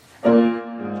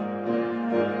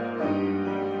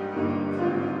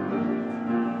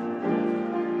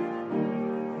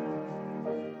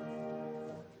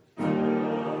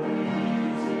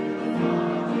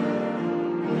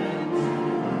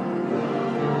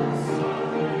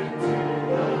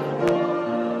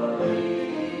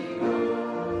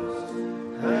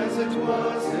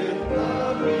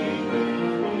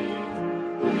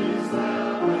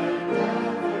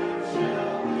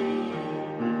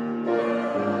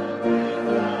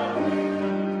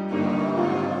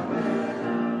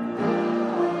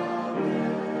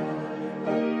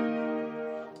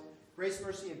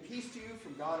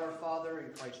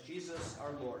in Christ Jesus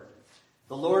our Lord.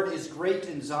 The Lord is great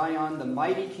in Zion, the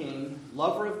mighty King,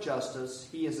 lover of justice.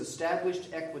 He has established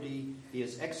equity. He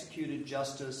has executed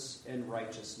justice and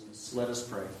righteousness. Let us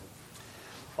pray.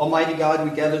 Almighty God,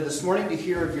 we gather this morning to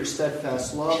hear of your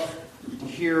steadfast love, to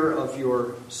hear of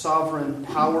your sovereign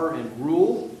power and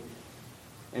rule,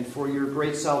 and for your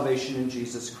great salvation in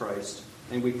Jesus Christ.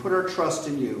 And we put our trust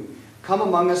in you. Come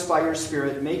among us by your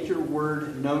Spirit. Make your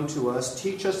word known to us.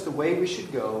 Teach us the way we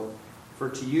should go. For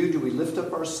to you do we lift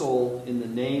up our soul in the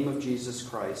name of Jesus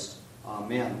Christ.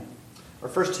 Amen. Our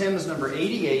first hymn is number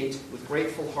 88, With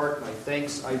Grateful Heart My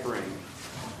Thanks I Bring.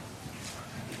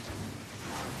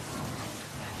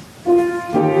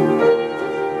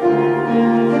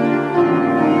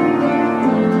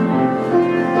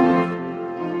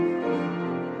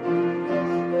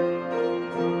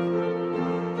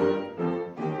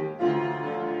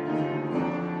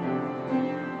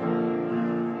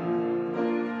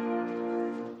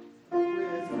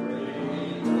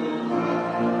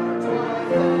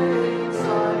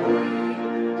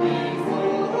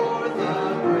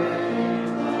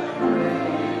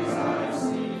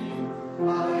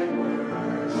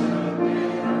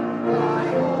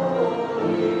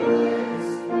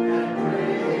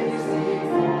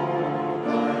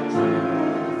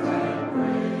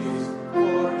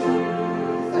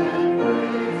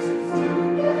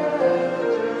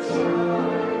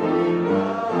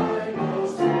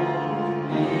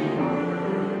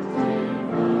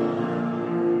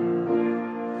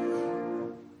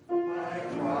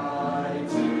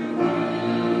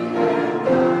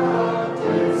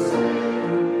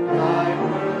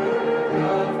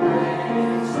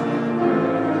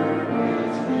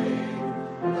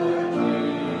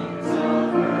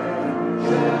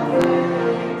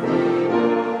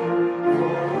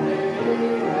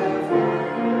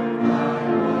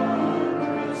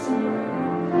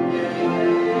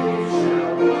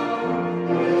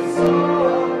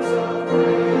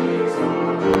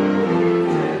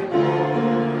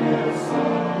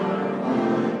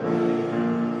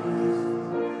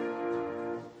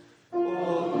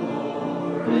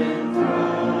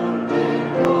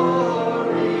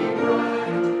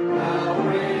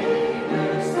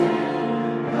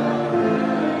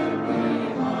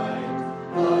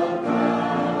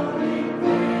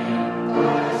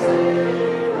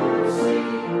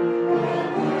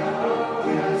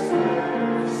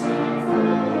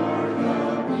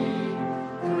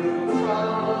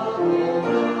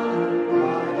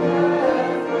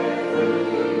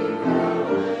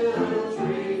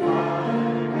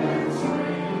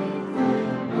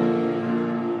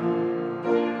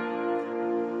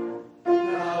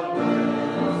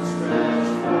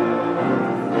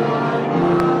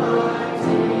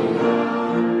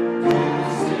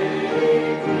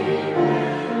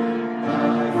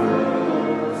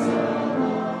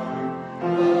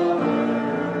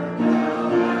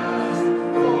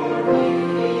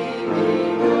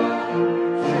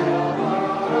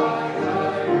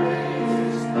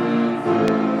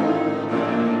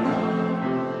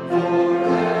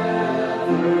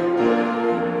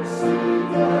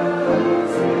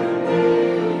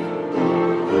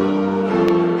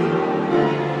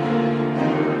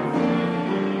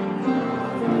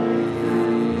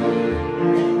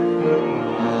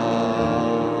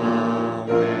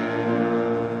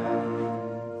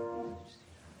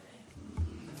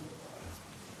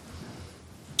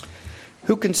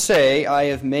 Who can say, I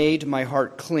have made my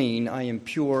heart clean, I am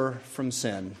pure from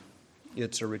sin?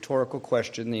 It's a rhetorical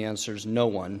question. The answer is no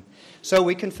one. So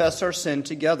we confess our sin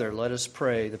together. Let us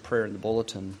pray the prayer in the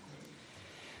bulletin.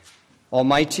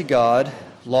 Almighty God,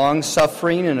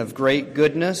 long-suffering and of great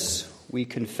goodness, we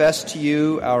confess to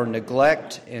you our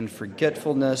neglect and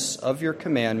forgetfulness of your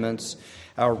commandments,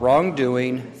 our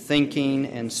wrongdoing, thinking,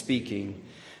 and speaking,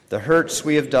 the hurts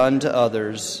we have done to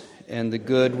others, and the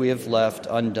good we have left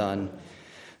undone.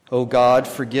 O God,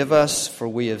 forgive us, for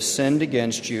we have sinned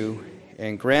against you,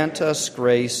 and grant us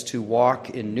grace to walk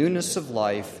in newness of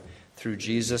life through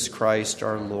Jesus Christ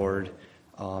our Lord.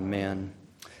 Amen.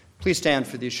 Please stand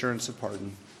for the assurance of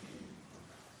pardon.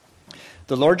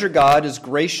 The Lord your God is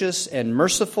gracious and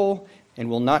merciful, and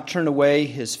will not turn away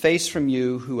his face from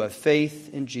you who have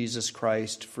faith in Jesus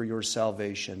Christ for your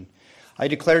salvation. I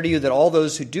declare to you that all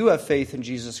those who do have faith in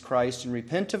Jesus Christ and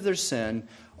repent of their sin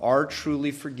are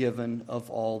truly forgiven of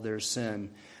all their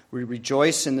sin. We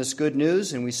rejoice in this good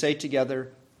news, and we say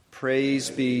together,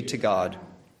 Praise be to God.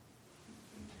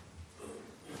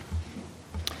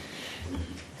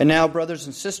 And now, brothers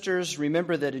and sisters,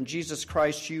 remember that in Jesus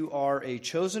Christ you are a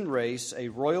chosen race, a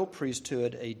royal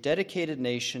priesthood, a dedicated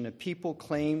nation, a people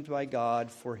claimed by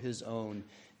God for his own.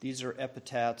 These are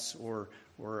epitaphs or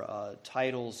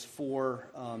titles for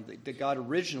that God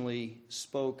originally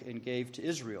spoke and gave to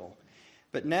Israel.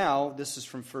 But now, this is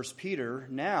from 1 Peter,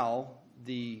 now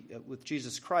with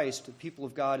Jesus Christ, the people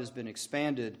of God has been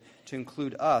expanded to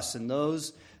include us, and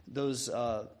those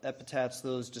epitaphs,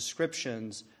 those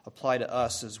descriptions apply to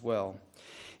us as well.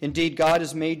 Indeed, God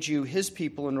has made you his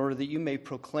people in order that you may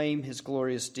proclaim his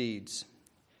glorious deeds.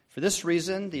 For this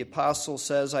reason, the apostle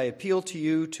says, I appeal to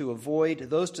you to avoid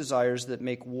those desires that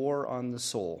make war on the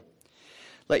soul.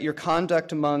 Let your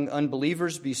conduct among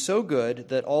unbelievers be so good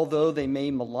that although they may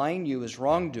malign you as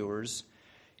wrongdoers,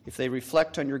 if they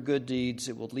reflect on your good deeds,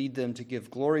 it will lead them to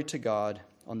give glory to God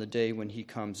on the day when he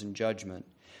comes in judgment.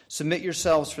 Submit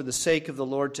yourselves for the sake of the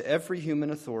Lord to every human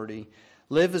authority.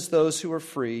 Live as those who are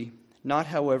free, not,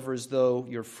 however, as though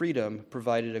your freedom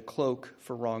provided a cloak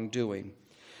for wrongdoing,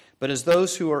 but as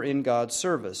those who are in God's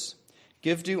service.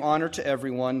 Give due honor to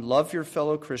everyone, love your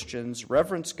fellow Christians,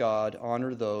 reverence God,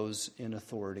 honor those in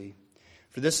authority.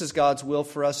 For this is God's will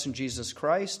for us in Jesus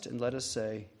Christ, and let us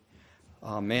say,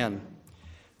 Amen.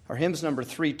 Our hymn's number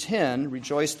 310,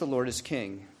 Rejoice the Lord is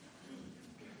King.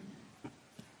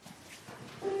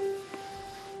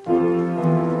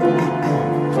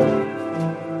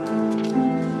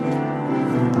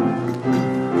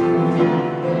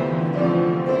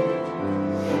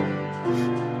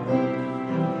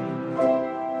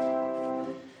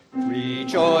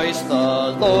 Rejoice,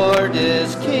 the Lord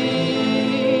is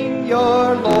King,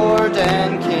 your Lord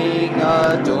and King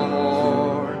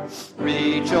adore.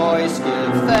 Rejoice,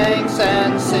 give thanks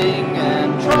and sing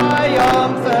and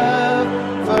triumph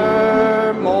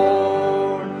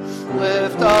evermore.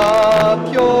 Lift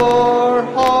up your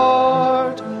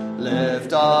heart,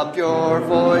 lift up your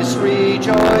voice,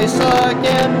 rejoice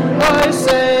again, I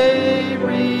say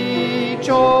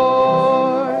rejoice.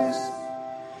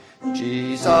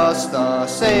 Jesus the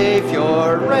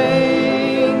Savior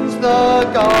reigns,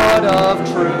 the God of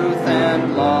truth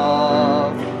and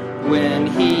love. When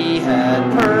he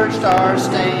had purged our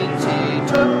stains, he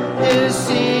took his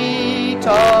seat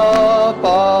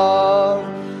above.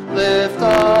 Lift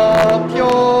up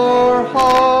your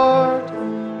heart,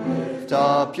 lift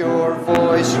up your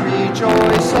voice,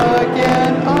 rejoice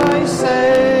again, I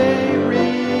say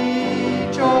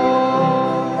rejoice.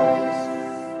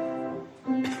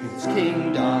 His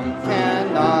kingdom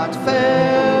cannot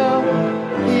fail,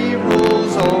 he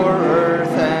rules o'er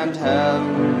earth and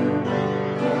heaven.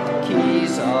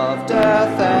 Keys of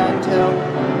death and hell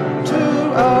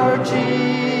to our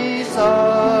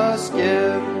Jesus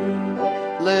give.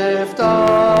 Lift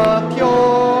up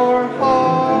your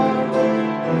heart,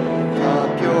 lift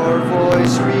up your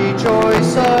voice,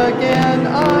 rejoice again,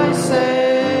 I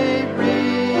say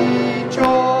rejoice.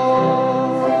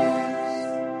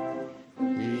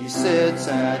 He sits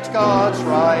at God's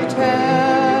right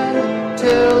hand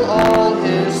till all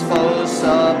his foes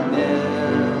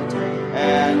submit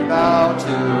and bow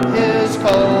to his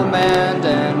command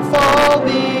and fall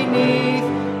beneath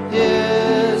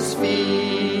his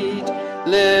feet.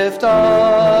 Lift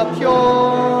up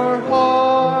your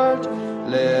heart,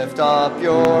 lift up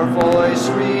your voice,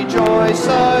 rejoice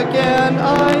again,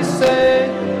 I say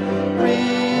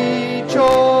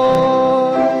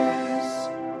rejoice.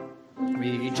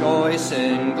 Rejoice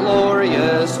in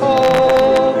glorious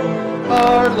hope,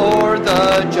 our Lord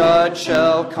the Judge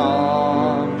shall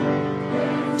come.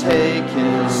 Take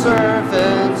his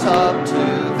servants up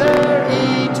to their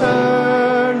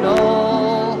eternal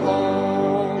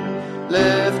home.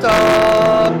 Lift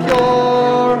up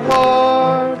your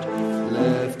heart,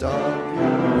 lift up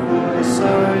your voice,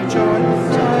 rejoice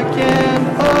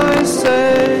again, I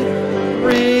say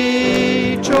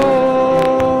rejoice.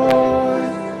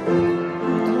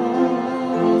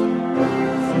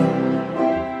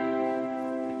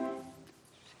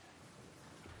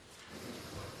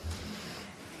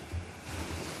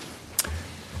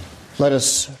 Let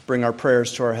us bring our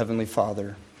prayers to our Heavenly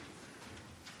Father.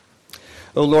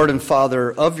 O Lord and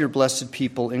Father of your blessed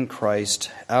people in Christ,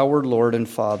 our Lord and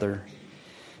Father,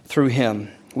 through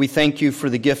him, we thank you for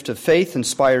the gift of faith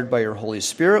inspired by your Holy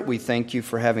Spirit. We thank you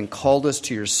for having called us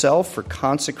to yourself, for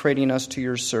consecrating us to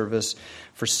your service,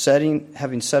 for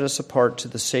having set us apart to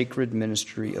the sacred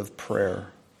ministry of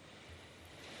prayer.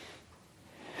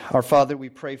 Our Father, we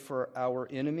pray for our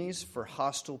enemies, for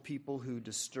hostile people who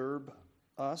disturb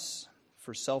us,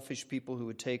 for selfish people who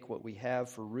would take what we have,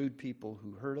 for rude people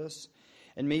who hurt us,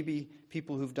 and maybe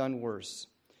people who've done worse,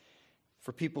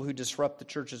 for people who disrupt the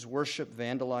church's worship,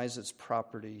 vandalize its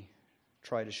property,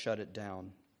 try to shut it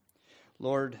down.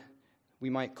 Lord, we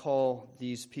might call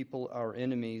these people our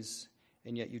enemies,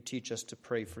 and yet you teach us to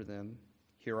pray for them.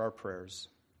 Hear our prayers.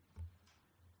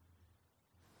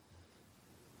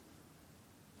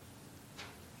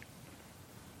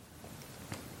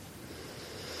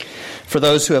 For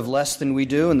those who have less than we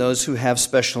do and those who have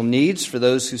special needs, for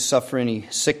those who suffer any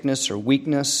sickness or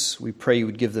weakness, we pray you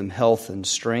would give them health and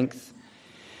strength.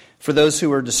 For those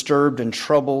who are disturbed and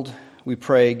troubled, we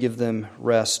pray give them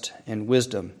rest and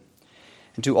wisdom.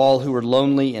 And to all who are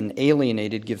lonely and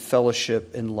alienated, give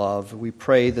fellowship and love. We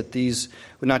pray that these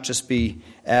would not just be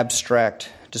abstract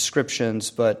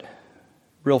descriptions, but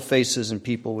real faces and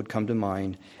people would come to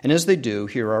mind. And as they do,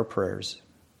 hear our prayers.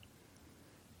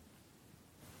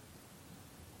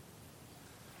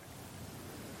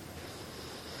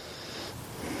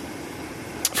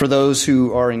 For those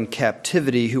who are in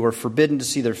captivity, who are forbidden to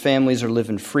see their families or live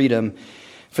in freedom,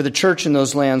 for the church in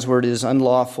those lands where it is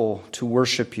unlawful to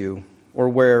worship you, or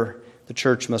where the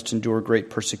church must endure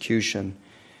great persecution.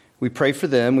 We pray for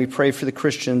them. We pray for the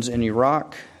Christians in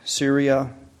Iraq,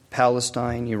 Syria,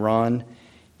 Palestine, Iran,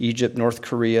 Egypt, North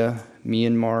Korea,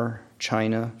 Myanmar,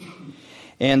 China,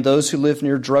 and those who live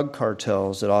near drug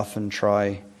cartels that often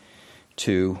try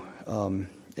to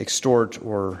extort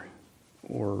or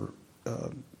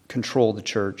control the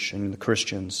church and the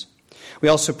Christians. We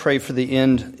also pray for the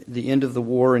end of the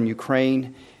war in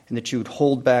Ukraine, and that you would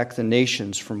hold back the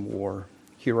nations from war.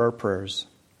 Hear our prayers.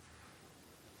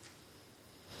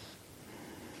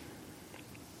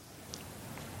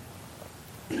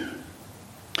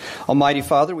 Almighty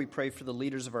Father, we pray for the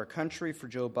leaders of our country, for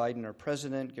Joe Biden, our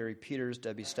president, Gary Peters,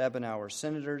 Debbie Stabenow, our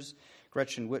senators,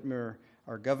 Gretchen Whitmer,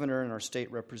 our governor, and our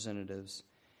state representatives.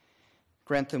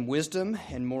 Grant them wisdom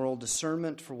and moral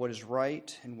discernment for what is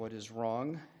right and what is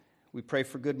wrong. We pray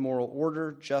for good moral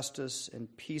order, justice,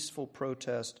 and peaceful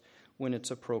protest when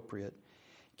it's appropriate.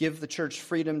 Give the church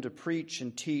freedom to preach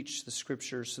and teach the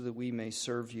Scriptures so that we may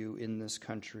serve you in this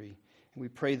country. And we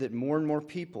pray that more and more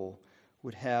people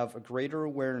would have a greater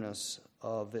awareness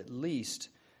of at least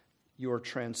your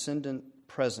transcendent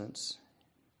presence,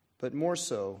 but more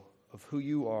so of who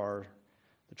you are,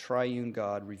 the triune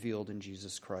God revealed in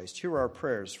Jesus Christ. Hear our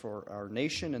prayers for our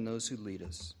nation and those who lead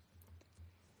us.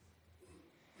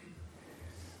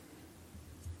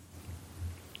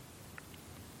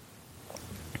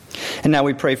 And now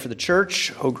we pray for the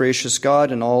church, O gracious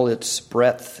God, in all its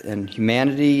breadth and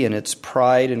humanity, in its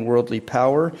pride and worldly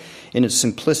power, in its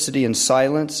simplicity and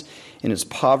silence, in its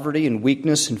poverty and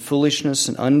weakness and foolishness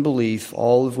and unbelief,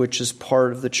 all of which is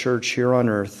part of the church here on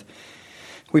earth.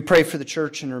 We pray for the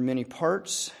church in her many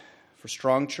parts, for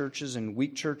strong churches and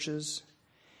weak churches.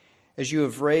 As you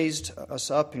have raised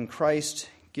us up in Christ,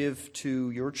 give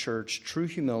to your church true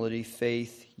humility,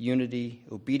 faith, unity,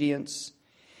 obedience,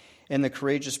 and the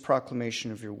courageous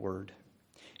proclamation of your word.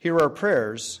 Hear our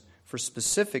prayers for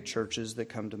specific churches that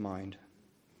come to mind.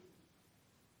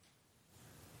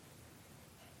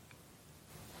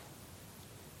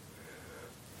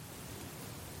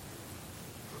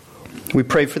 We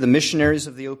pray for the missionaries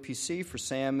of the OPC, for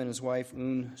Sam and his wife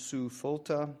Un Su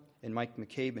Folta, and Mike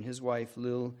McCabe and his wife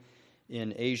Lil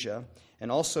in Asia, and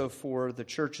also for the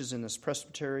churches in this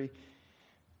presbytery,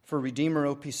 for Redeemer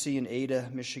OPC in Ada,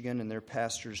 Michigan, and their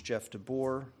pastors Jeff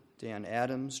DeBoer, Dan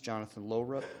Adams, Jonathan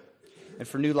Lowrup, and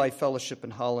for New Life Fellowship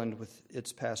in Holland with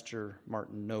its pastor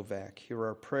Martin Novak. Hear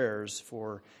our prayers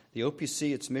for the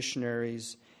OPC, its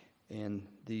missionaries, and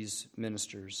these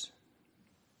ministers.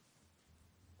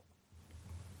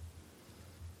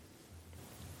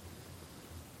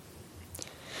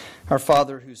 Our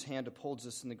Father, whose hand upholds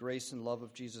us in the grace and love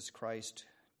of Jesus Christ,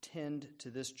 tend to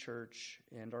this church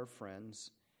and our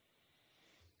friends.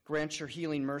 Grant your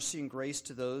healing mercy and grace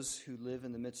to those who live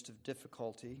in the midst of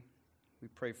difficulty. We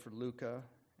pray for Luca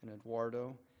and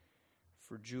Eduardo,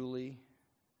 for Julie,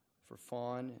 for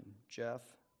Fawn and Jeff,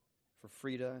 for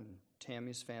Frida and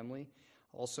Tammy's family,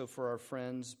 also for our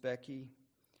friends Becky,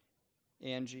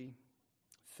 Angie,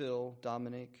 Phil,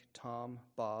 Dominic, Tom,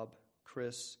 Bob,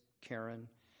 Chris, Karen,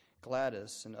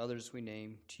 Gladys, and others we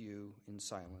name to you in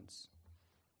silence.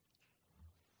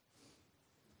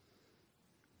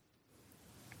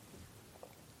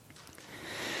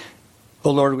 O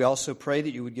Lord, we also pray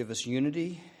that you would give us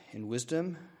unity and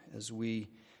wisdom as we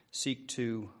seek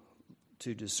to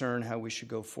discern how we should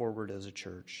go forward as a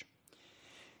church.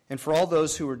 And for all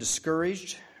those who are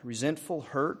discouraged, resentful,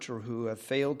 hurt, or who have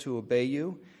failed to obey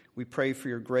you, we pray for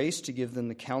your grace to give them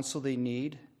the counsel they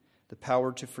need, the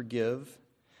power to forgive,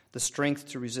 the strength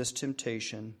to resist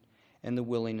temptation, and the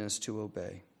willingness to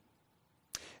obey.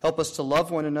 Help us to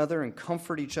love one another and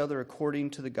comfort each other according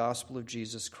to the gospel of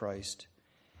Jesus Christ.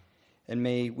 And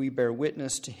may we bear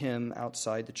witness to him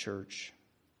outside the church.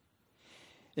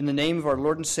 In the name of our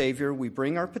Lord and Savior, we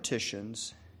bring our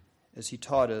petitions as he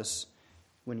taught us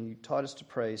when he taught us to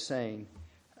pray, saying,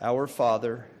 Our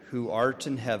Father, who art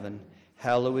in heaven,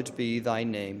 hallowed be thy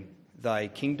name. Thy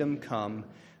kingdom come,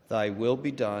 Thy will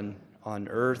be done on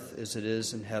earth as it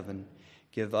is in heaven.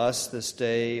 Give us this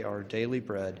day our daily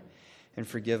bread, and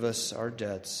forgive us our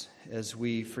debts as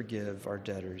we forgive our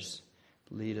debtors.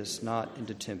 Lead us not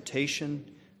into temptation,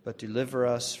 but deliver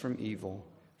us from evil.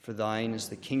 For thine is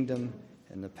the kingdom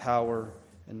and the power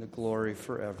and the glory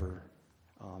forever.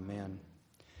 Amen.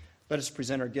 Let us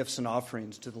present our gifts and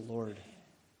offerings to the Lord.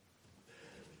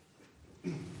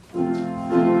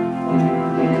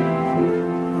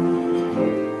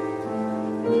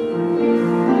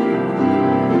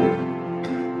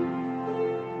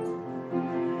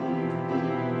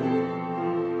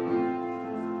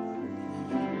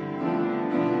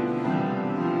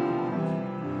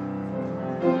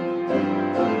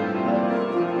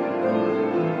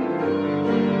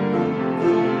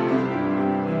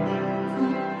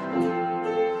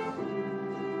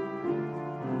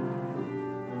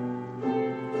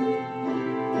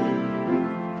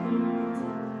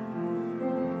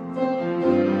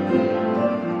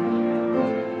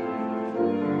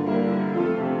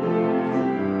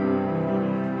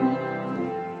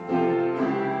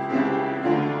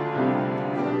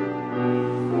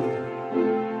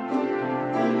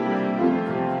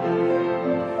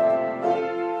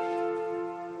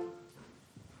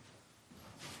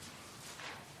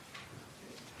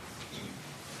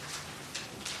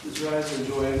 Please rise and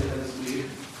join as we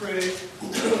pray.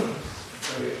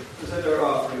 Present our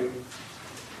offering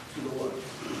to the Lord.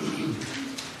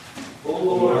 O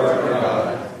Lord our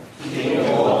God, King of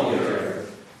all the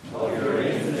earth, of your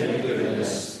infinite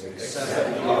goodness,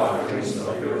 accept the offerings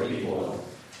of your people,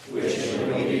 which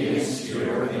in obedience to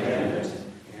your commandment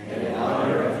and in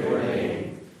honor of your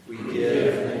name, we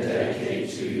give and dedicate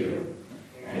to you.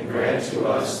 And grant to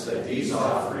us that these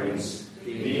offerings,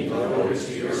 being devoted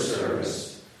to your service,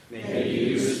 may be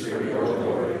used for your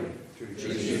glory, through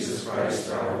Jesus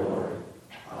Christ our Lord.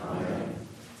 Amen.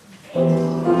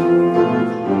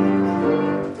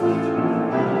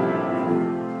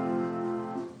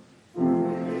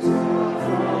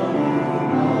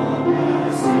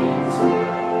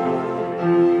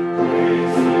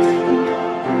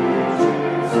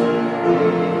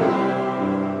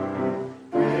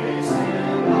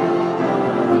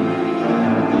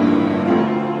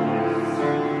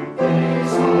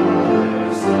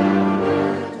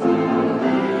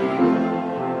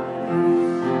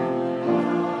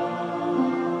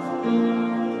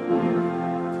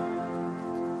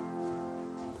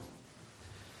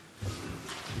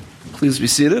 Please be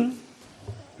seated.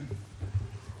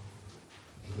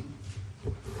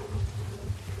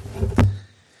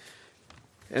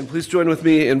 And please join with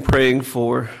me in praying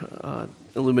for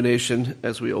illumination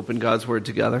as we open God's Word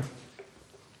together.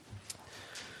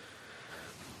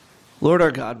 Lord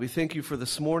our God, we thank you for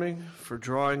this morning, for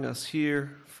drawing us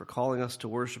here, for calling us to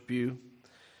worship you,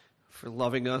 for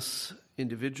loving us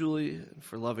individually, and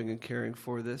for loving and caring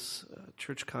for this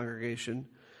church congregation.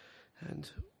 And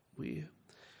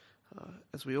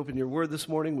as we open your word this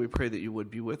morning, we pray that you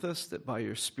would be with us, that by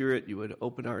your Spirit you would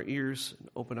open our ears and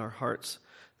open our hearts,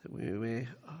 that we may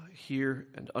hear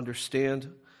and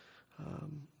understand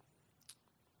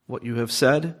what you have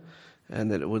said, and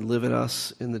that it would live in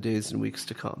us in the days and weeks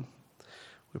to come.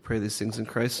 We pray these things in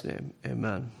Christ's name.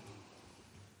 Amen.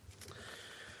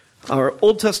 Our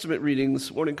Old Testament reading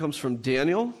this morning comes from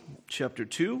Daniel chapter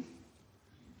 2,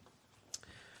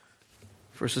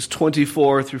 verses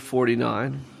 24 through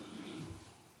 49.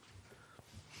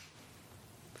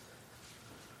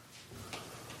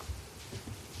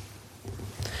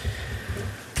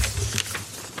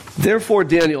 Therefore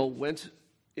Daniel went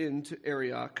into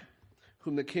Arioch,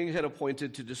 whom the king had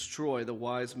appointed to destroy the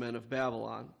wise men of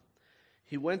Babylon.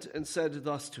 He went and said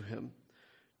thus to him,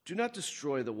 "Do not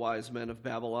destroy the wise men of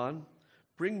Babylon.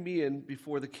 Bring me in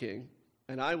before the king,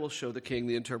 and I will show the king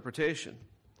the interpretation."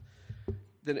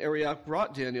 Then Arioch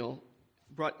brought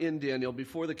in Daniel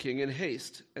before the king in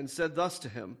haste, and said thus to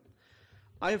him,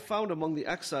 "I have found among the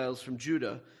exiles from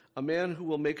Judah a man who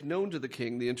will make known to the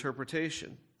king the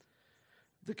interpretation."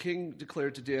 The king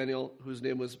declared to Daniel, whose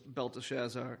name was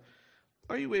Belteshazzar,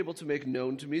 "Are you able to make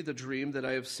known to me the dream that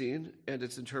I have seen and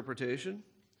its interpretation?"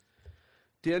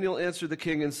 Daniel answered the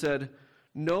king and said,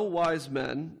 "No wise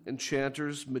men,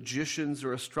 enchanters, magicians,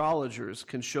 or astrologers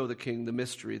can show the king the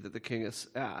mystery that the king has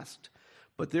asked.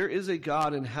 But there is a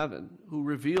God in heaven who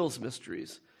reveals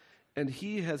mysteries, and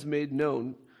he has made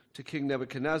known to King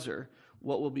Nebuchadnezzar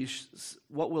what will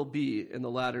be in the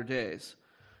latter days.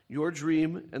 Your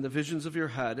dream and the visions of your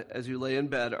head as you lay in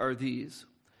bed are these.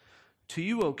 To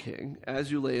you, O king,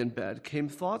 as you lay in bed, came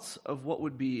thoughts of what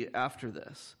would be after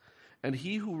this, and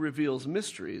he who reveals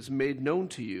mysteries made known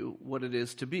to you what it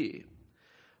is to be.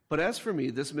 But as for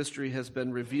me, this mystery has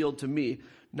been revealed to me,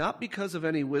 not because of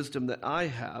any wisdom that I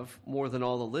have more than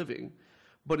all the living,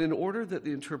 but in order that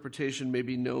the interpretation may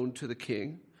be known to the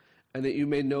king, and that you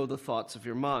may know the thoughts of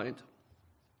your mind.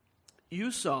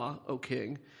 You saw, O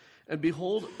king, and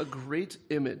behold, a great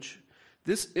image.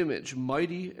 This image,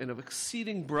 mighty and of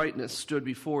exceeding brightness, stood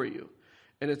before you,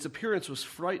 and its appearance was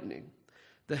frightening.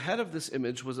 The head of this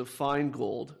image was of fine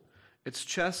gold, its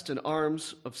chest and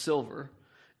arms of silver,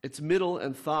 its middle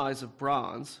and thighs of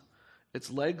bronze,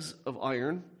 its legs of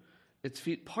iron, its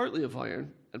feet partly of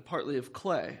iron and partly of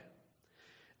clay.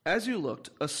 As you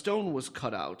looked, a stone was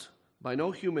cut out by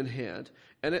no human hand,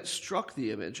 and it struck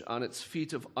the image on its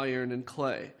feet of iron and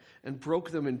clay, and broke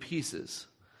them in pieces.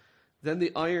 Then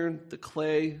the iron, the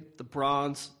clay, the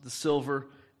bronze, the silver,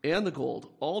 and the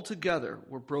gold all together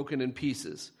were broken in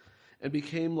pieces, and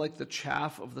became like the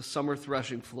chaff of the summer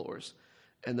threshing floors,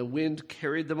 and the wind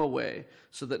carried them away,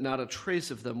 so that not a trace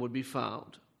of them would be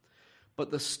found. But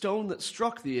the stone that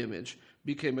struck the image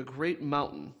became a great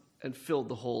mountain and filled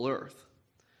the whole earth.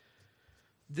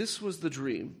 This was the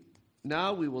dream.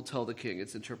 Now we will tell the king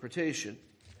its interpretation.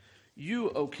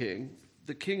 You, O king,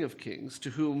 the King of kings,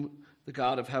 to whom the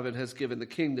God of heaven has given the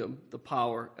kingdom, the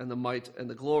power, and the might, and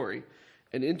the glory,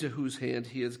 and into whose hand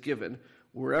he has given,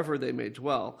 wherever they may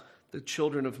dwell, the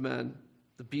children of men,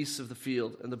 the beasts of the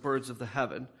field, and the birds of the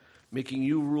heaven, making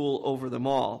you rule over them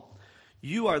all.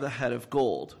 You are the head of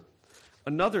gold.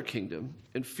 Another kingdom,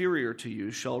 inferior to you,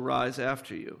 shall rise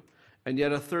after you, and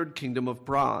yet a third kingdom of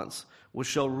bronze, which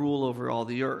shall rule over all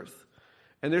the earth.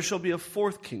 And there shall be a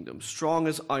fourth kingdom, strong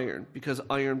as iron, because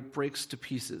iron breaks to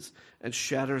pieces and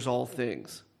shatters all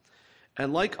things.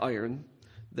 And like iron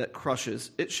that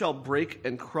crushes, it shall break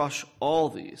and crush all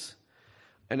these.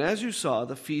 And as you saw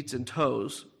the feet and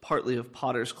toes, partly of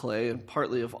potter's clay and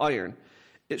partly of iron,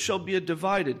 it shall be a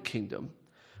divided kingdom.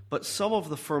 But some of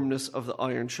the firmness of the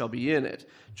iron shall be in it,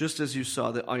 just as you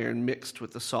saw the iron mixed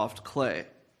with the soft clay.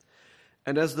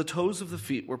 And as the toes of the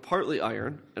feet were partly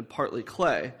iron and partly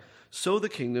clay, so the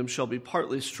kingdom shall be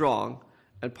partly strong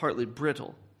and partly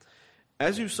brittle.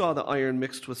 As you saw the iron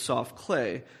mixed with soft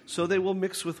clay, so they will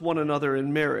mix with one another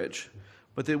in marriage,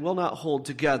 but they will not hold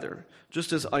together,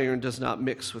 just as iron does not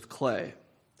mix with clay.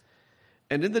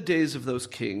 And in the days of those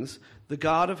kings, the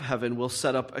God of heaven will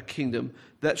set up a kingdom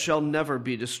that shall never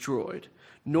be destroyed,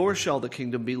 nor shall the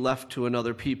kingdom be left to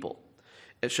another people.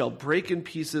 It shall break in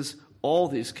pieces all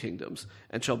these kingdoms,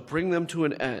 and shall bring them to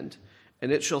an end,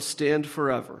 and it shall stand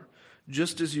forever,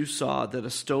 just as you saw that a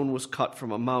stone was cut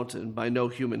from a mountain by no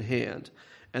human hand,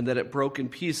 and that it broke in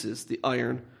pieces the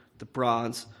iron, the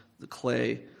bronze, the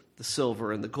clay, the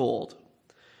silver, and the gold.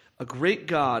 A great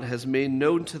God has made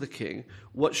known to the king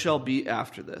what shall be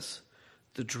after this.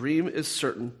 The dream is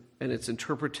certain, and its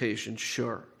interpretation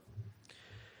sure.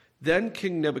 Then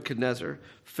King Nebuchadnezzar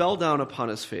fell down upon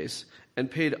his face and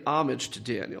paid homage to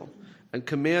Daniel, and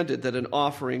commanded that an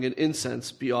offering and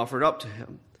incense be offered up to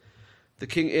him. The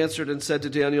king answered and said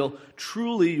to Daniel,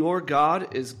 "Truly your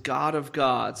God is God of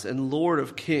gods and Lord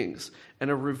of kings, and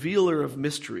a revealer of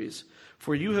mysteries,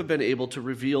 for you have been able to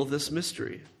reveal this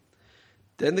mystery."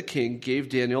 Then the king gave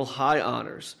Daniel high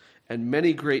honors and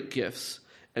many great gifts,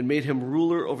 and made him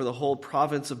ruler over the whole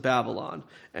province of Babylon,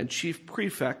 and chief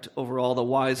prefect over all the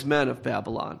wise men of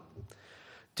Babylon.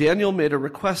 Daniel made a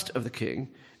request of the king,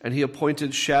 and he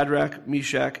appointed Shadrach,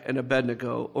 Meshach, and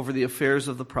Abednego over the affairs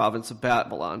of the province of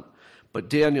Babylon, but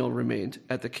Daniel remained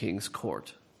at the king's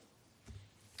court.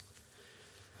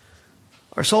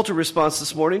 Our Psalter response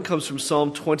this morning comes from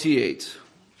Psalm 28.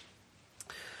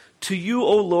 To you,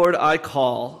 O Lord, I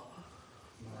call.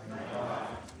 My God,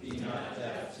 be not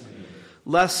deaf to me.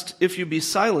 Lest, if you be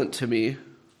silent to me,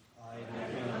 I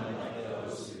become like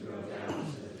those who go down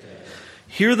to the pit.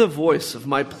 Hear the voice of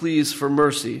my pleas for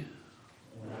mercy.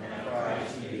 When I cry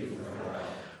to you for help.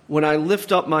 When I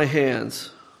lift up my hands.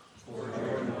 Toward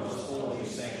your most holy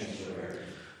sanctuary.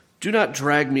 Do not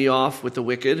drag me off with the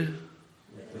wicked,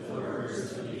 With the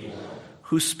words of evil.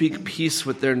 who speak peace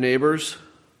with their neighbors.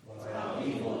 While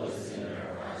evil is in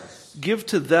their hearts. Give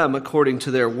to them according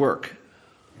to their work.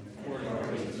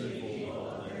 According to the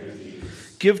evil of their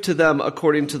deeds. Give to them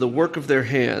according to the work of their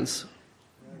hands.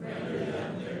 Render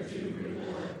them their due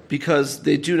reward. Because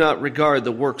they do not regard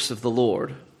the works of the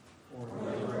Lord. Or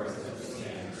the works of his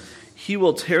hands. He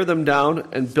will tear them down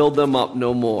and build them up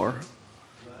no more.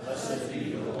 Blessed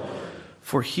be the Lord.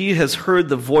 For he has heard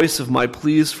the voice of my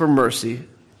pleas for mercy.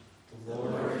 The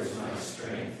Lord is my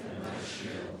strength and my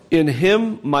shield. In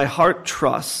him my heart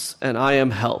trusts, and I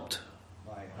am helped.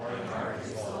 My heart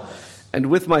exalts. And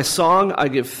with my song I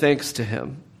give thanks to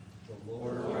him. The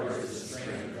Lord is the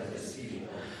strength of his people.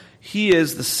 He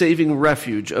is the saving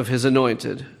refuge of his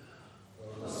anointed.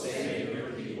 Save your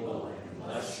people and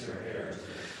bless your heritage.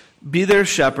 Be their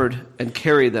shepherd and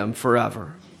carry them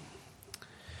forever.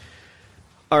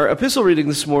 Our epistle reading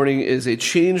this morning is a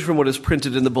change from what is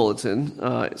printed in the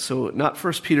bulletin. So not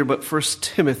 1 Peter, but 1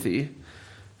 Timothy.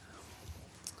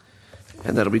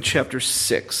 And that'll be chapter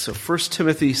 6. So 1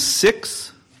 Timothy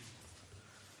 6.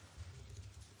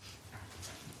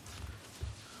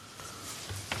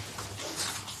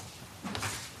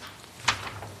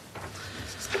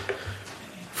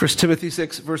 First Timothy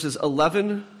 6, verses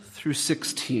 11 through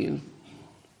 16.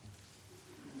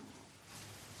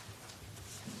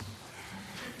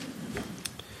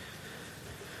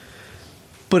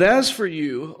 But as for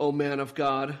you, O man of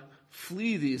God,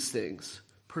 flee these things.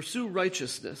 Pursue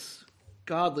righteousness,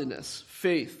 godliness,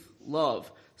 faith,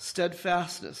 love,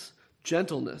 steadfastness,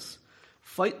 gentleness.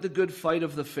 Fight the good fight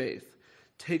of the faith.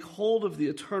 Take hold of the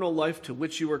eternal life to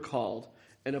which you were called,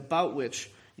 and about which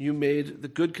you made the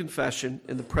good confession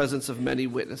in the presence of many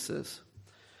witnesses.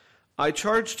 I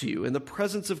charge to you in the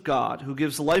presence of God, who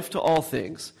gives life to all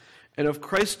things, and of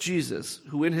Christ Jesus,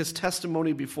 who in his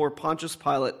testimony before Pontius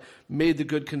Pilate made the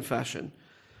good confession,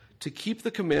 to keep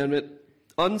the commandment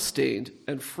unstained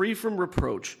and free from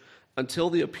reproach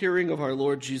until the appearing of our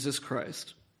Lord Jesus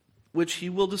Christ, which he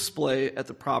will display at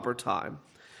the proper time.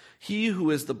 He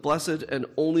who is the blessed and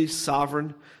only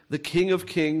sovereign, the King of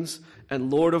kings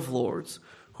and Lord of lords,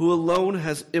 who alone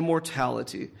has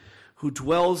immortality, who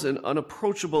dwells in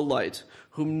unapproachable light,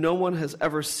 whom no one has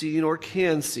ever seen or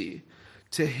can see,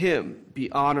 to him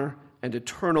be honor and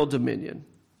eternal dominion.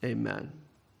 Amen.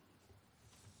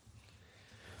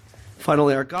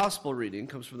 Finally, our gospel reading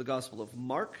comes from the Gospel of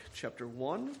Mark, chapter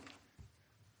 1.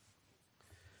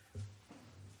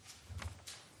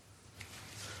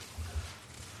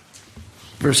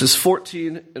 Verses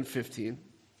 14 and 15.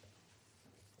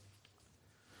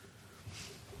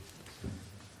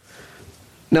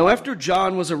 Now after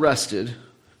John was arrested,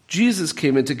 Jesus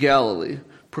came into Galilee,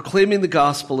 proclaiming the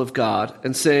gospel of God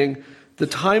and saying, "The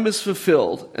time is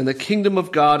fulfilled and the kingdom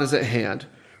of God is at hand.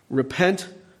 Repent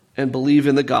and believe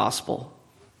in the gospel."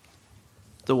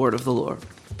 The word of the Lord.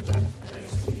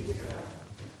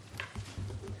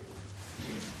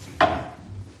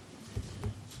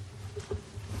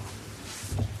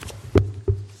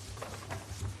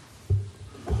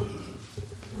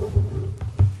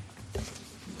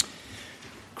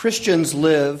 Christians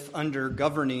live under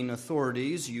governing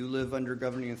authorities. You live under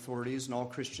governing authorities, and all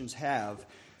Christians have.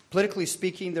 Politically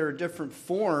speaking, there are different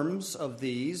forms of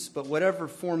these, but whatever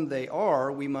form they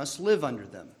are, we must live under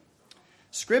them.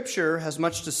 Scripture has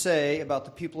much to say about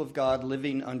the people of God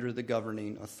living under the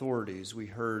governing authorities. We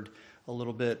heard a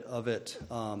little bit of it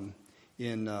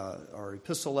in our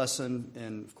epistle lesson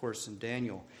and, of course, in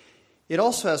Daniel. It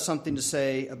also has something to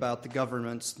say about the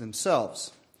governments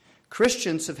themselves.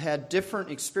 Christians have had different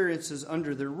experiences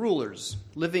under their rulers.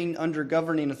 Living under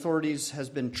governing authorities has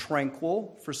been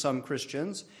tranquil for some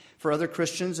Christians. For other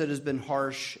Christians, it has been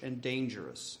harsh and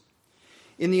dangerous.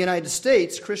 In the United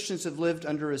States, Christians have lived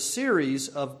under a series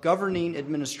of governing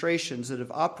administrations that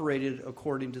have operated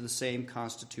according to the same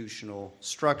constitutional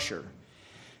structure.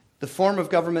 The form of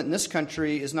government in this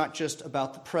country is not just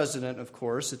about the president, of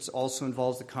course. It also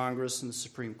involves the Congress and the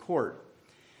Supreme Court.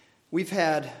 We've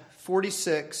had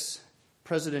 46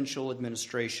 presidential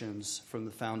administrations from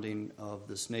the founding of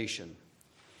this nation.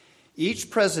 Each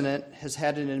president has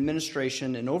had an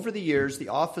administration, and over the years, the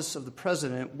office of the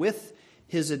president with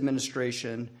his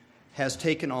administration has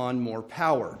taken on more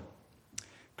power.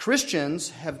 Christians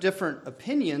have different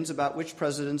opinions about which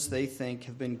presidents they think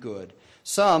have been good.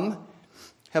 Some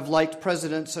have liked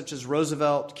presidents such as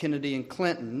Roosevelt, Kennedy, and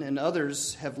Clinton, and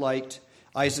others have liked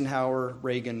Eisenhower,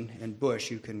 Reagan, and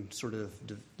Bush. You can sort of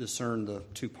discern the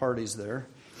two parties there.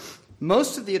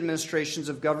 Most of the administrations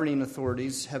of governing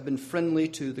authorities have been friendly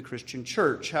to the Christian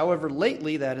church. However,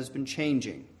 lately that has been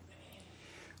changing.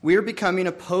 We are becoming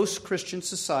a post-Christian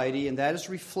society, and that is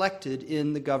reflected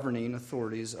in the governing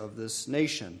authorities of this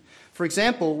nation. For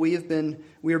example, we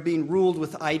are being ruled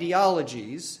with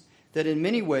ideologies that in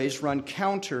many ways run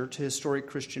counter to historic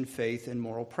Christian faith and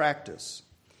moral practice.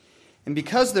 And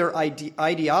because they're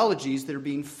ideologies that are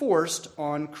being forced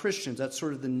on Christians, that's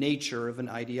sort of the nature of an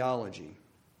ideology,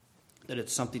 that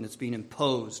it's something that's being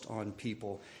imposed on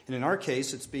people. And in our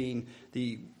case,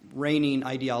 the reigning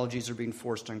ideologies are being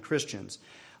forced on Christians.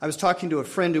 I was talking to a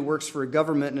friend who works for a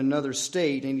government in another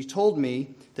state, and he told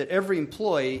me that every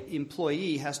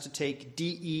employee has to take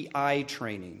DEI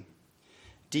training.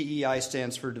 DEI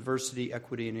stands for diversity,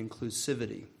 equity, and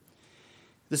inclusivity.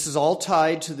 This is all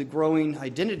tied to the growing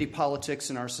identity politics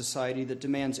in our society that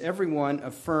demands everyone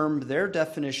affirm their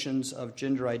definitions of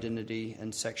gender identity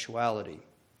and sexuality.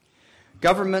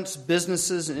 Governments,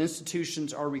 businesses, and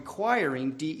institutions are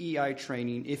requiring DEI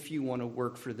training if you want to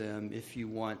work for them, if you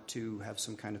want to have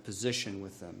some kind of position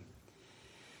with them.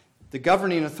 The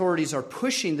governing authorities are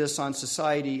pushing this on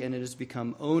society, and it has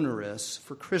become onerous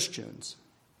for Christians.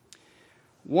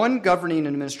 One governing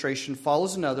administration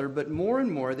follows another, but more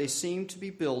and more they seem to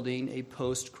be building a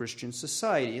post-Christian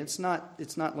society. It's not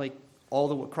like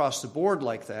all across the board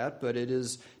like that, but it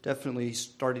is definitely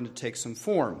starting to take some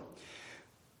form.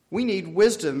 We need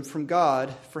wisdom from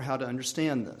God for how to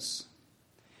understand this.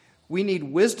 We need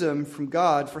wisdom from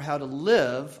God for how to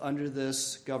live under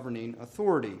this governing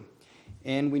authority.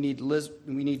 And we need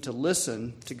to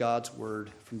listen to God's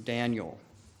word from Daniel.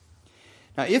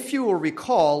 Now, if you will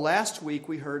recall, last week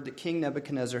we heard that King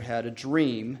Nebuchadnezzar had a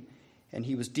dream, and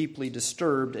he was deeply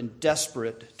disturbed and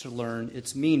desperate to learn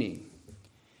its meaning.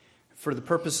 For the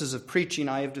purposes of preaching,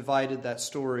 I have divided that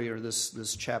story or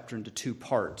this chapter into two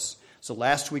parts. So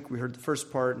last week we heard the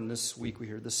first part, and this week we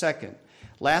heard the second.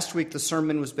 Last week the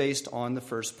sermon was based on the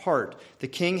first part. The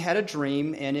king had a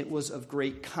dream, and it was of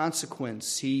great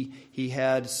consequence. He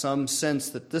had some sense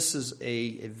that this is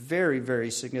a very,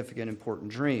 very significant, important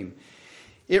dream.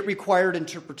 It required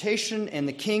interpretation, and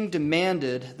the king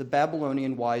demanded the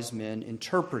Babylonian wise men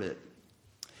interpret it.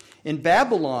 In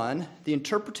Babylon, the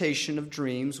interpretation of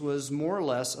dreams was more or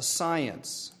less a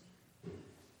science.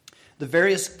 The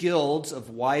various guilds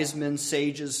of wise men,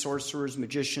 sages, sorcerers,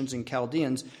 magicians, and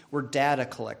Chaldeans were data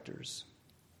collectors.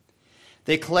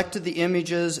 They collected the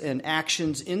images and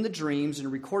actions in the dreams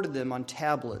and recorded them on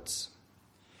tablets.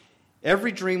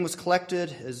 Every dream was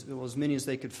collected, as many as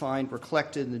they could find were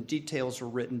collected, and the details were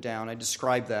written down. I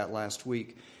described that last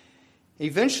week.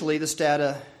 Eventually, this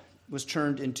data was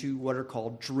turned into what are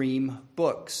called dream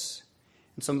books.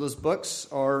 And some of those books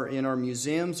are in our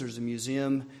museums. There's a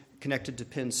museum connected to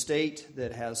Penn State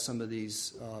that has some of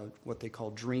these, what they call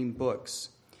dream books.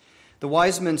 The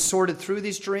wise men sorted through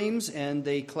these dreams, and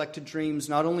they collected dreams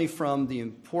not only from the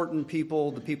important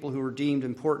people, the people who were deemed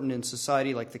important in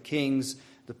society, like the kings,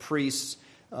 the priests,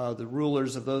 the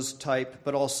rulers of those type,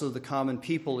 but also the common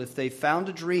people. If they found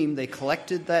a dream, they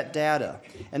collected that data,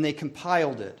 and they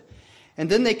compiled it. And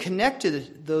then they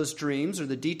connected those dreams, or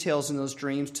the details in those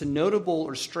dreams, to notable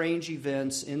or strange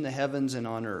events in the heavens and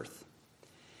on earth.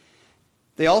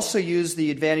 They also used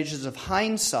the advantages of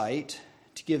hindsight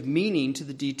to give meaning to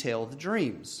the detail of the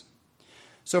dreams.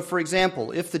 So, for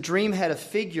example, if the dream had a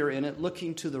figure in it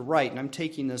looking to the right, and I'm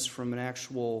taking this from an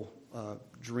actual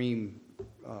dream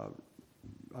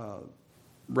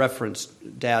reference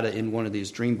data in one of these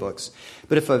dream books.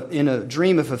 But in a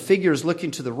dream, if a figure is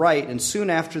looking to the right, and soon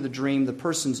after the dream the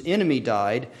person's enemy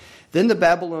died, then the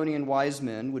Babylonian wise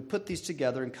men would put these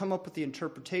together and come up with the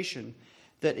interpretation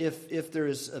that if there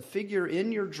is a figure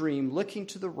in your dream looking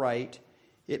to the right,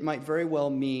 it might very well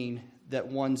mean that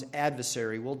one's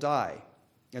adversary will die.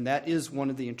 And that is one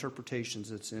of the interpretations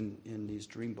that's in these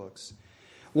dream books.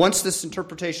 Once this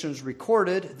interpretation is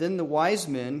recorded, then the wise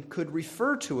men could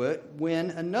refer to it when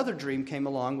another dream came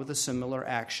along with a similar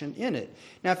action in it.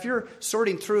 Now, if you're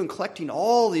sorting through and collecting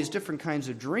all these different kinds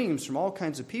of dreams from all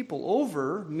kinds of people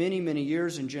over many, many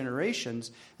years and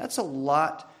generations, that's a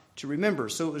lot to remember.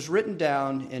 So it was written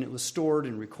down, and it was stored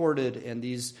and recorded, and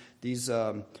these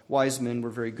wise men were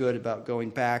very good about going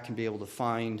back and be able to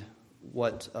find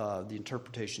what the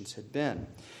interpretations had been.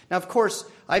 Now, of course,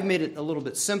 I've made it a little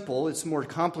bit simple. It's more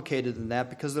complicated than that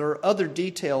because there are other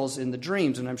details in the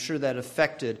dreams, and I'm sure that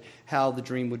affected how the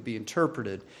dream would be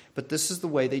interpreted. But this is the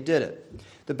way they did it.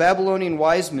 The Babylonian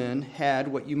wise men had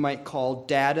what you might call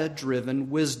data-driven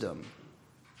wisdom.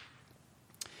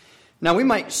 Now, we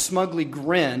might smugly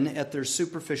grin at their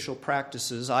superficial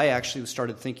practices. I actually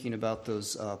started thinking about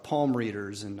those palm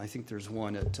readers, and I think there's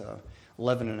one at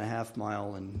 11 and a half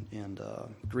mile and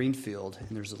Greenfield,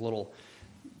 and there's a little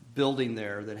building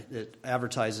there that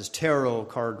advertises tarot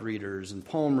card readers and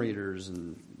palm readers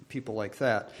and people like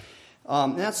that.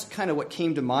 And that's kind of what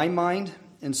came to my mind,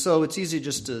 and so it's easy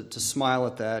just to smile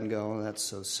at that and go, oh, that's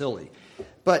so silly.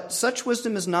 But such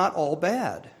wisdom is not all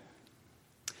bad.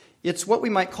 It's what we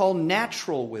might call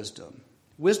natural wisdom,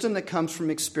 wisdom that comes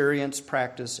from experience,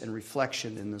 practice, and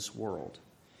reflection in this world.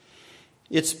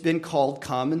 It's been called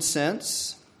common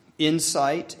sense,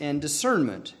 insight, and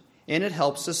discernment, and it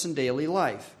helps us in daily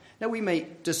life. Now, we may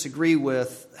disagree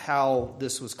with how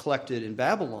this was collected in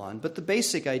Babylon, but the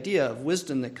basic idea of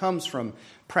wisdom that comes from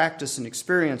practice and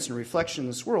experience and reflection in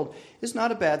this world is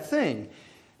not a bad thing.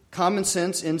 Common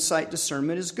sense, insight,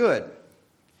 discernment is good.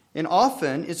 And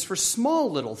often it's for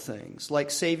small little things like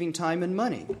saving time and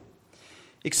money.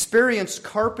 Experienced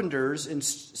carpenters and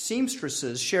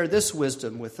seamstresses share this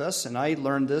wisdom with us, and I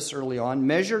learned this early on: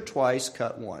 measure twice,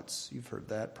 cut once. You've heard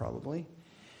that probably.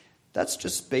 That's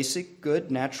just basic, good,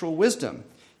 natural wisdom.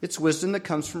 It's wisdom that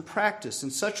comes from practice,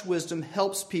 and such wisdom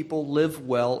helps people live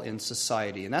well in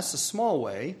society. And that's a small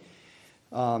way,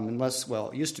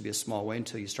 it used to be a small way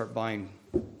until you start buying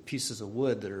pieces of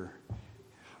wood that are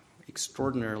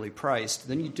extraordinarily priced.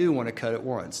 Then you do want to cut it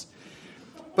once.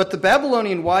 But the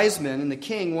Babylonian wise men and the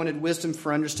king wanted wisdom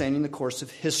for understanding the course of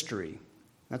history.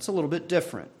 That's a little bit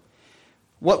different.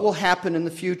 What will happen in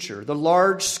the future? The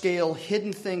large-scale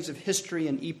hidden things of history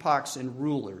and epochs and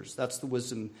rulers. That's the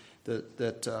wisdom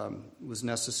that was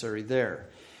necessary there.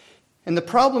 And the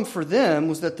problem for them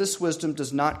was that this wisdom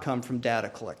does not come from data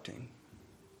collecting.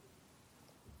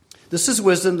 This is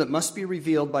wisdom that must be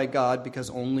revealed by God because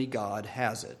only God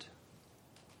has it.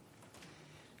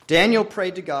 Daniel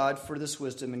prayed to God for this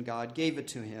wisdom, and God gave it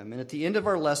to him. And at the end of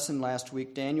our lesson last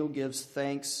week, Daniel gave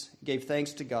thanks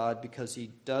to God because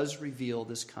he does reveal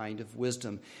this kind of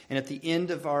wisdom. And at the end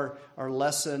of our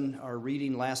lesson, our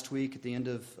reading last week, at the end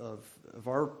of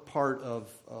our part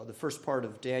of the first part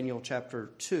of Daniel chapter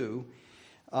 2,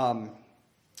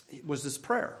 was this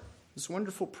prayer. This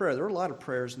wonderful prayer. There are a lot of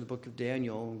prayers in the book of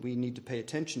Daniel, and we need to pay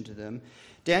attention to them.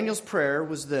 Daniel's prayer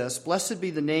was this: "Blessed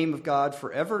be the name of God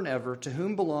forever and ever, to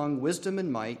whom belong wisdom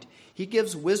and might. He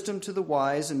gives wisdom to the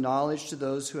wise and knowledge to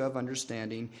those who have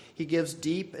understanding. He gives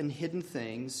deep and hidden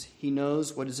things. He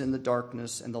knows what is in the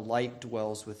darkness, and the light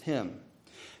dwells with him.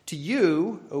 To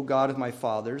you, O God of my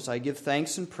fathers, I give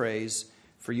thanks and praise,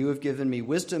 for you have given me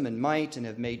wisdom and might, and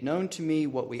have made known to me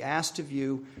what we asked of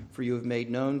you, for you have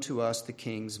made known to us the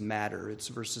king's matter." It's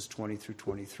verses 20 through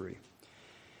 23.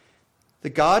 The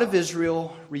God of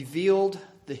Israel revealed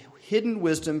the hidden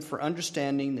wisdom for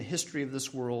understanding the history of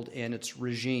this world and its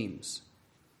regimes.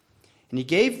 And he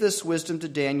gave this wisdom to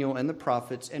Daniel and the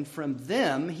prophets, and from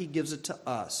them he gives it to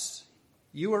us.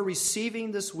 You are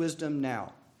receiving this wisdom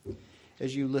now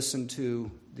as you listen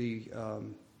to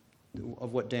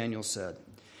of what Daniel said.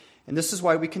 And this is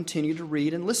why we continue to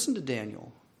read and listen to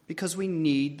Daniel, because we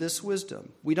need this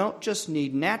wisdom. We don't just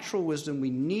need natural wisdom,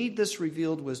 we need this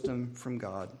revealed wisdom from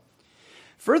God.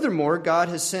 Furthermore, God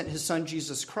has sent his Son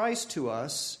Jesus Christ to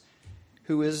us,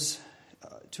 who is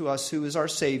our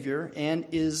Savior and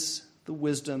is the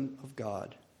wisdom of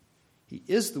God. He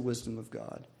is the wisdom of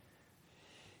God,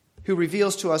 who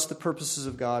reveals to us the purposes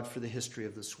of God for the history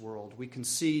of this world. We can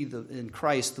see in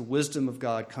Christ the wisdom of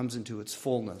God comes into its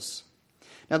fullness.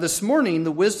 Now this morning,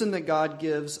 the wisdom that God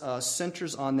gives us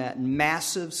centers on that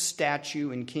massive statue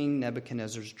in King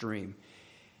Nebuchadnezzar's dream.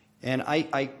 And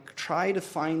I try to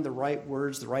find the right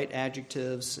words, the right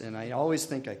adjectives, and I always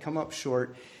think I come up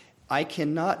short. I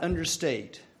cannot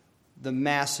understate the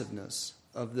massiveness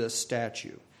of this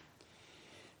statue.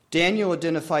 Daniel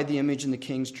identified the image in the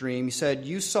king's dream. He said,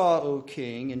 "You saw, O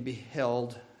king, and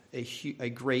beheld a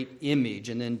great image."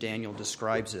 And then Daniel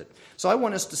describes it. So I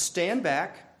want us to stand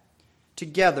back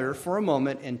together for a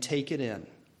moment and take it in.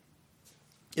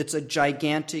 It's a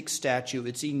gigantic statue.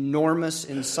 It's enormous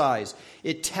in size.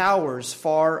 It towers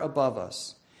far above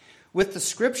us. With the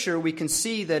scripture, we can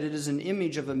see that it is an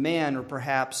image of a man or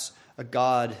perhaps a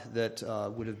god that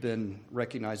would have been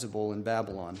recognizable in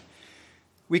Babylon.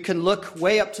 We can look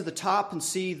way up to the top and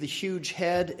see the huge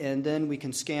head, and then we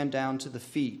can scan down to the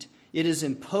feet. It is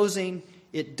imposing.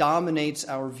 It dominates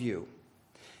our view.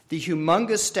 The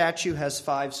humongous statue has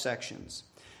 5 sections.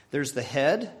 There's the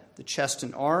head, the chest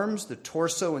and arms, the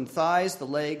torso and thighs, the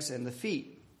legs, and the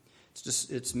feet.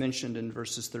 It's mentioned in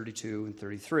verses 32 and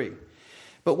 33.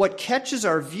 But what catches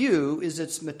our view is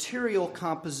its material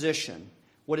composition,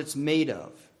 what it's made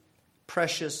of: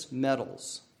 precious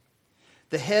metals.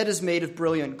 The head is made of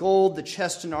brilliant gold, the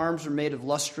chest and arms are made of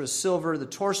lustrous silver, the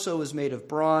torso is made of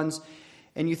bronze,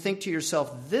 and you think to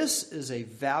yourself, this is a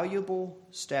valuable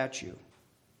statue.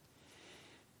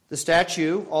 The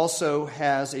statue also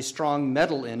has a strong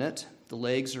metal in it. The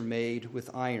legs are made with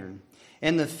iron,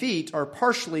 and the feet are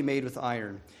partially made with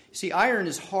iron. See, iron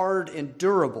is hard and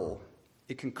durable.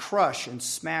 It can crush and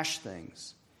smash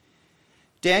things.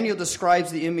 Daniel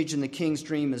describes the image in the king's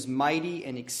dream as mighty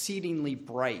and exceedingly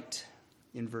bright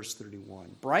in verse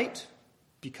 31. Bright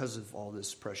because of all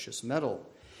this precious metal.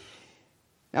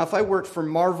 Now, if I worked for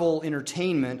Marvel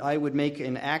Entertainment, I would make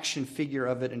an action figure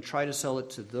of it and try to sell it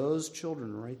to those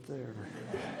children right there.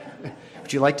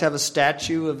 Would you like to have a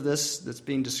statue of this that's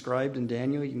being described in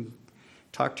Daniel? You can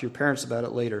talk to your parents about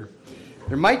it later.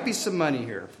 There might be some money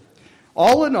here.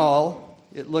 All in all,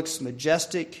 it looks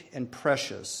majestic and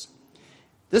precious.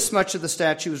 This much of the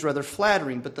statue is rather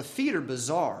flattering, but the feet are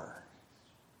bizarre.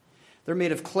 They're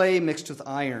made of clay mixed with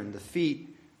iron. The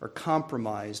feet are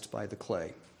compromised by the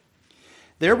clay.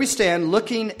 There we stand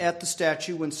looking at the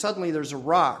statue when suddenly there's a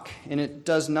rock, and it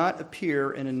does not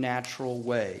appear in a natural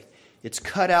way. It's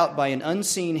cut out by an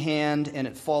unseen hand, and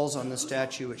it falls on the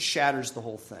statue. It shatters the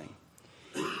whole thing.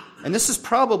 And this is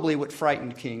probably what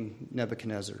frightened King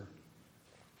Nebuchadnezzar.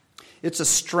 It's a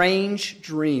strange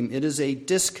dream. It is a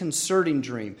disconcerting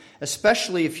dream,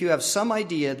 especially if you have some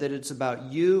idea that it's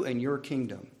about you and your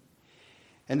kingdom,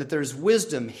 and that there's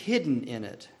wisdom hidden in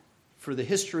it for the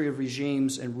history of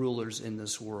regimes and rulers in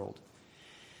this world.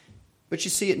 But you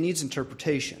see, it needs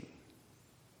interpretation.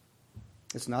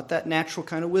 It's not that natural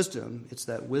kind of wisdom. It's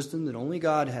that wisdom that only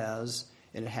God has,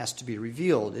 and it has to be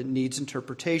revealed. It needs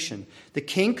interpretation. The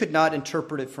king could not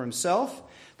interpret it for himself.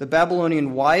 The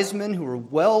Babylonian wise men, who were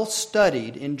well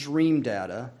studied in dream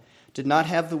data, did not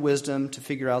have the wisdom to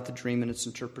figure out the dream and its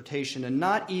interpretation, and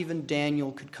not even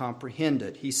Daniel could comprehend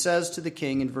it. He says to the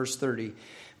king in verse 30,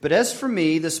 "But as for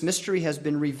me, this mystery has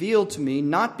been revealed to me,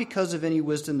 not because of any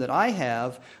wisdom that I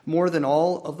have, more than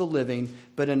all of the living,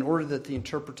 but in order that the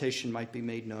interpretation might be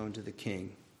made known to the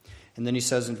king." And then he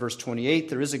says in verse 28,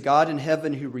 "There is a God in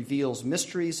heaven who reveals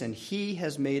mysteries, and he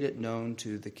has made it known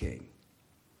to the king."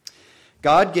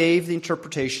 God gave the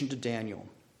interpretation to Daniel.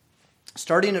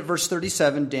 Starting at verse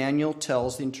 37, Daniel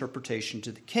tells the interpretation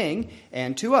to the king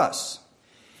and to us.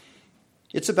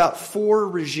 It's about 4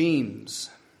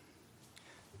 regimes.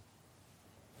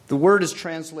 The word is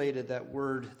translated, that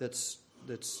word that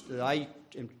I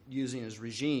am using as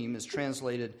regime, is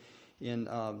translated in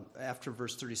after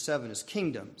verse 37 as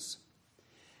kingdoms.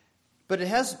 But it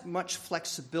has much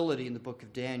flexibility in the book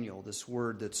of Daniel, this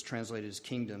word that's translated as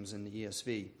kingdoms in the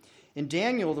ESV. In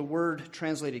Daniel, the word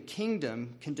translated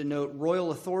kingdom can denote royal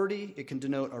authority, it can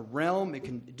denote a realm, it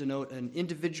can denote an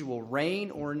individual reign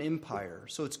or an empire.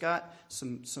 So it's got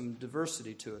some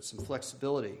diversity to it, some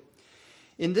flexibility.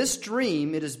 In this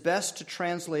dream, it is best to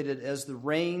translate it as the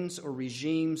reigns or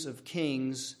regimes of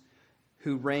kings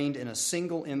who reigned in a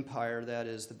single empire, that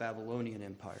is, the Babylonian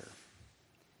Empire.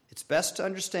 It's best to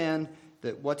understand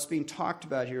that what's being talked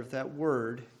about here with that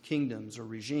word, kingdoms or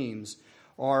regimes,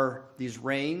 are these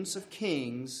reigns of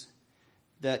kings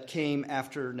that came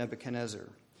after Nebuchadnezzar.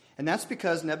 And that's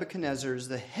because Nebuchadnezzar is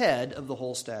the head of the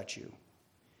whole statue,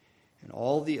 and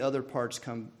all the other parts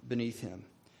come beneath him.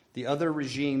 The other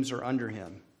regimes are under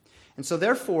him. And so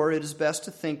therefore, it is best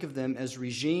to think of them as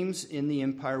regimes in the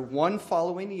empire, one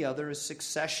following the other, a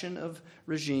succession of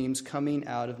regimes coming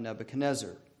out of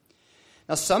Nebuchadnezzar.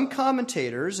 Now, some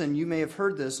commentators, and you may have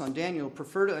heard this on Daniel,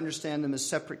 prefer to understand them as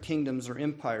separate kingdoms or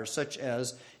empires, such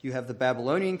as you have the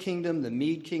Babylonian kingdom, the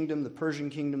Mede kingdom, the Persian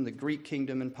kingdom, the Greek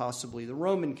kingdom, and possibly the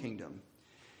Roman kingdom.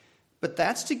 But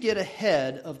that's to get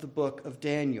ahead of the book of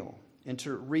Daniel and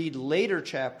to read later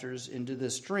chapters into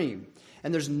this dream.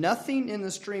 And there's nothing in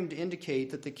this dream to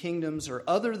indicate that the kingdoms are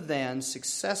other than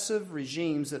successive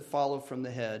regimes that follow from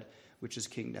the head, which is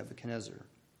King Nebuchadnezzar.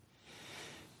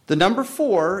 The number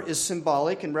 4 is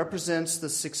symbolic and represents the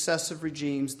successive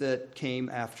regimes that came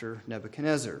after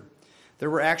Nebuchadnezzar. There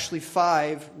were actually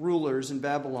 5 rulers in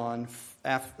Babylon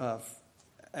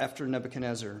after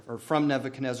Nebuchadnezzar, or from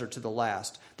Nebuchadnezzar to the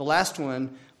last. The last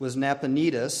one was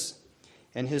Nabonidus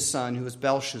and his son, who was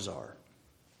Belshazzar.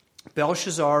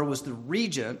 Belshazzar was the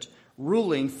regent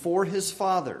ruling for his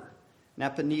father,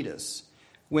 Nabonidus,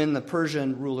 when the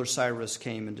Persian ruler Cyrus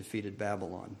came and defeated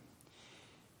Babylon.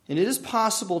 And it is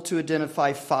possible to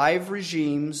identify 5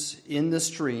 regimes in this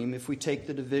dream if we take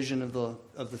the division of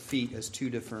the feet as 2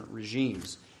 different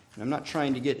regimes. And I'm not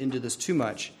trying to get into this too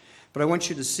much, but I want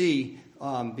you to see,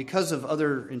 because of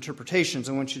other interpretations,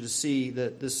 I want you to see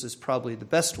that this is probably the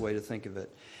best way to think of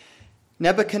it.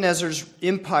 Nebuchadnezzar's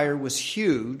empire was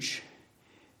huge,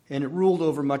 and it ruled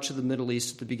over much of the Middle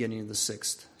East at the beginning of the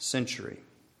 6th century.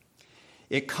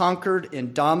 It conquered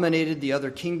and dominated the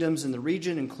other kingdoms in the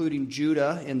region, including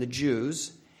Judah and the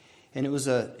Jews. And it was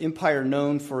an empire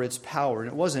known for its power.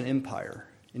 And it was an empire,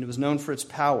 and it was known for its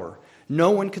power.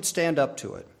 No one could stand up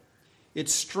to it.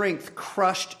 Its strength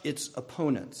crushed its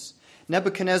opponents.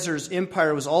 Nebuchadnezzar's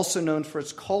empire was also known for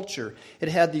its culture. It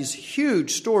had these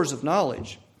huge stores of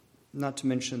knowledge, not to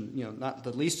mention, not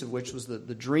the least of which was the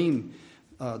dream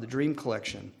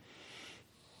collection.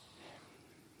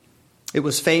 It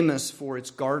was famous for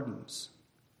its gardens,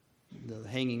 the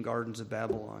hanging gardens of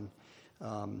Babylon.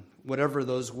 Whatever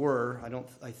those were,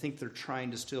 I think they're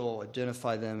trying to still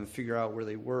identify them and figure out where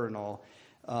they were and all.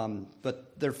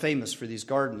 But they're famous for these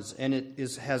gardens, and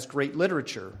it has great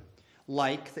literature,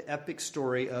 like the epic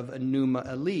story of Enuma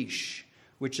Elish,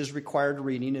 which is required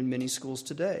reading in many schools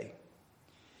today.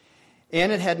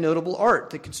 And it had notable art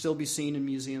that can still be seen in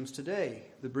museums today.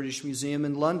 The British Museum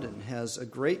in London has a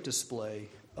great display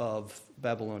of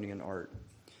Babylonian art.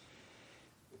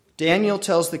 Daniel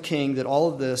tells the king that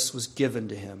all of this was given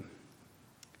to him.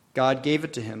 God gave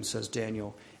it to him, says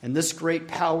Daniel. And this great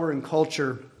power and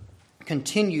culture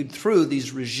continued through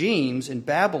these regimes in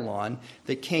Babylon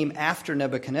that came after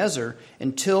Nebuchadnezzar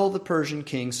until the Persian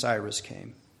king Cyrus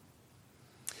came.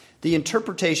 The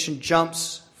interpretation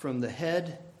jumps from the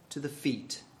head to the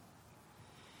feet.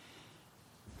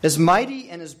 As mighty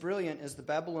and as brilliant as the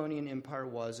Babylonian Empire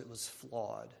was, it was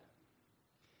flawed.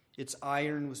 Its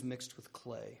iron was mixed with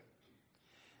clay.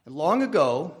 And long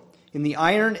ago, in the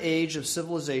Iron Age of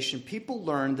civilization, people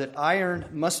learned that iron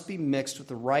must be mixed with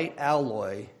the right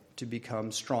alloy to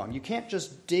become strong. You can't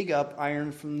just dig up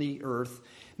iron from the earth,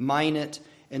 mine it,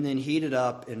 and then heat it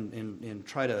up and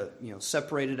try to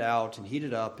separate it out and heat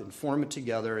it up and form it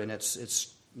together, and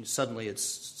it's suddenly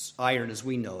it's iron as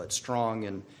we know it, strong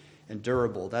and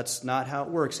durable. That's not how it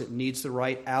works. It needs the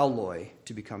right alloy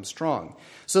to become strong.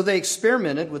 So they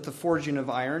experimented with the forging of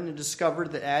iron and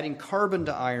discovered that adding carbon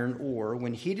to iron ore,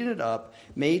 when heating it up,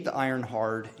 made the iron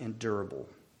hard and durable.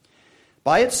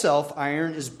 By itself,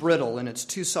 iron is brittle and it's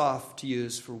too soft to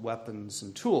use for weapons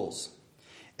and tools.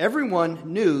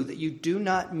 Everyone knew that you do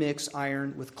not mix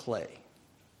iron with clay.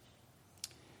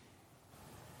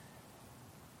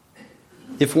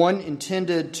 If one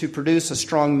intended to produce a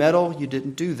strong metal, you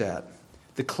didn't do that.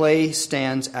 The clay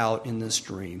stands out in this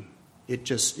dream. It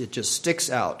just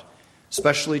sticks out,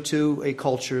 especially to a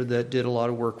culture that did a lot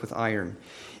of work with iron.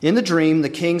 In the dream, the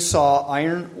king saw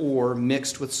iron ore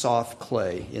mixed with soft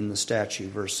clay in the statue,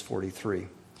 verse 43.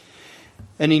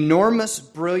 As enormous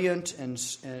and brilliant and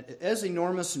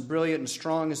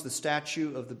strong as the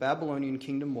statue of the Babylonian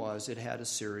kingdom was, it had a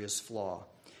serious flaw.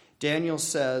 Daniel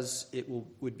says it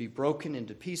would be broken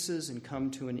into pieces and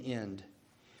come to an end.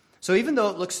 So even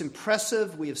though it looks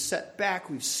impressive, we have set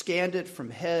back, we've scanned it from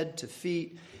head to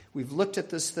feet, we've looked at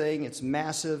this thing, it's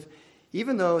massive.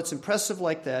 Even though it's impressive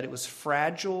like that, it was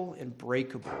fragile and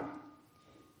breakable.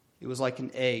 It was like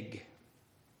an egg,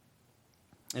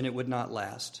 and it would not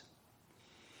last.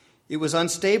 It was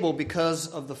unstable because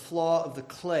of the flaw of the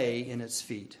clay in its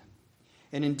feet.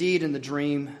 And indeed, in the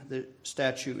dream, the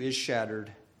statue is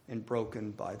shattered and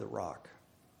broken by the rock.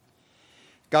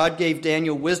 God gave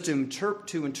Daniel wisdom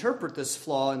to interpret this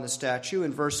flaw in the statue.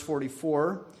 In verse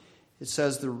 44, it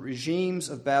says, the regimes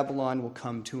of Babylon will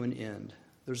come to an end.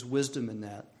 There's wisdom in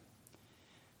that.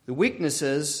 The weakness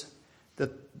is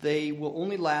that they will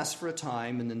only last for a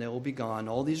time and then they will be gone.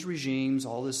 All these regimes,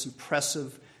 all this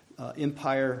impressive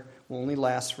empire will only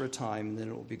last for a time and then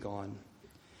it will be gone.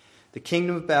 The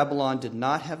kingdom of Babylon did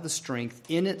not have the strength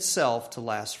in itself to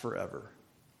last forever.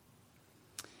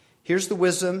 Here's the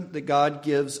wisdom that God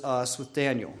gives us with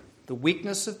Daniel. The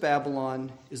weakness of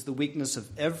Babylon is the weakness of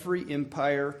every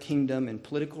empire, kingdom, and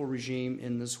political regime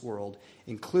in this world,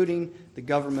 including the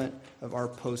government of our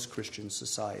post-Christian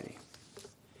society.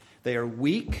 They are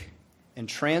weak and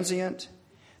transient.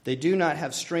 They do not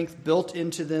have strength built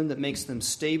into them that makes them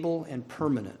stable and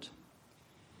permanent.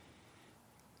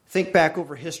 Think back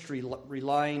over history,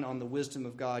 relying on the wisdom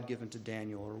of God given to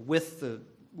Daniel, or with the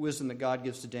wisdom that God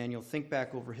gives to Daniel. Think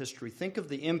back over history. Think of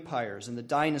the empires and the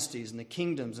dynasties and the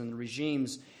kingdoms and the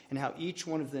regimes and how each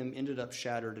one of them ended up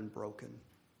shattered and broken.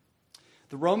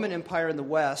 The Roman Empire in the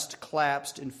West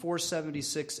collapsed in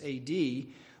 476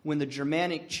 AD when the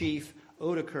Germanic chief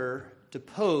Odoacer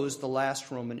deposed the last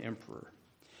Roman emperor.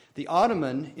 The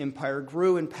Ottoman Empire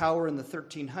grew in power in the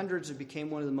 1300s and became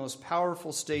one of the most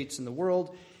powerful states in the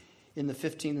world in the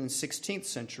 15th and 16th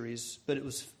centuries, but it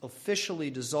was officially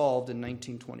dissolved in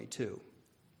 1922.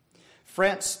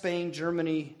 France, Spain,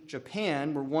 Germany,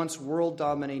 Japan were once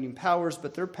world-dominating powers,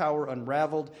 but their power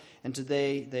unraveled, and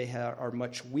today they are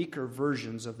much weaker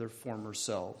versions of their former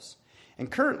selves.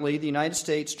 And currently, the United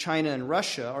States, China, and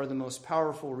Russia are the most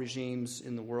powerful regimes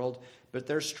in the world, but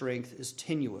their strength is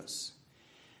tenuous.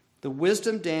 The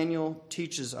wisdom Daniel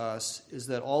teaches us is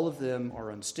that all of them are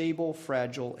unstable,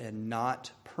 fragile, and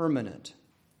not permanent.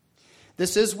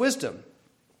 This is wisdom,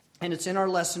 and it's in our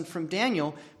lesson from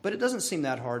Daniel, but it doesn't seem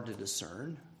that hard to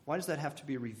discern. Why does that have to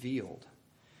be revealed?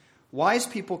 Wise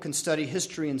people can study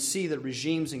history and see that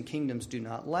regimes and kingdoms do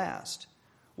not last.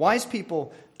 Wise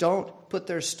people don't put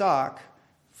their stock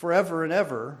forever and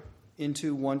ever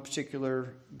into one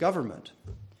particular government.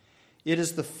 It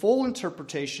is the full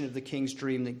interpretation of the king's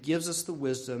dream that gives us the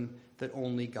wisdom that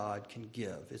only God can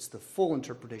give. It's the full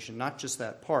interpretation, not just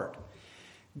that part.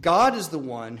 God is the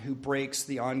one who breaks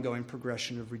the ongoing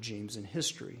progression of regimes in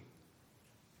history.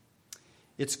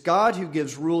 It's God who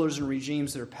gives rulers and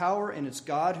regimes their power, and it's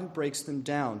God who breaks them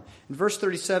down. In verse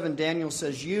 37, Daniel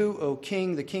says, "You, O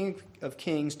king, the king of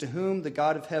kings, to whom the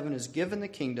God of heaven has given the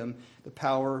kingdom, the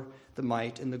power, the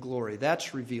might, and the glory."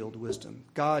 That's revealed wisdom.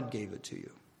 God gave it to you.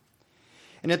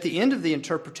 And at the end of the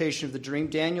interpretation of the dream,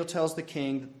 Daniel tells the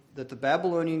king that the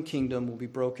Babylonian kingdom will be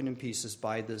broken in pieces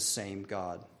by this same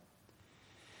God.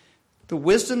 The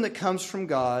wisdom that comes from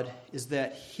God is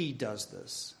that he does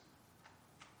this.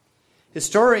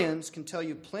 Historians can tell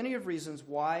you plenty of reasons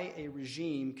why a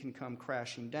regime can come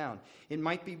crashing down. It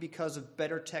might be because of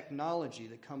better technology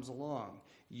that comes along.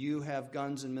 You have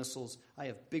guns and missiles. I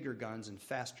have bigger guns and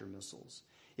faster missiles.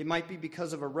 It might be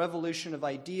because of a revolution of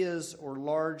ideas or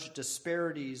large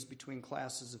disparities between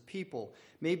classes of people.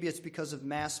 Maybe it's because of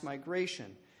mass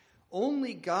migration.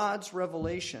 Only God's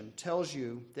revelation tells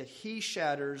you that he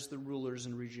shatters the rulers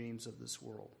and regimes of this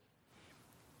world.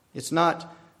 It's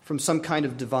not from some kind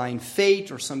of divine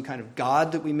fate or some kind of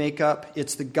God that we make up.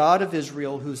 It's the God of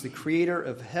Israel, who's the creator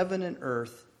of heaven and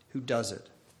earth, who does it.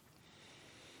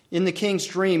 In the king's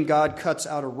dream, God cuts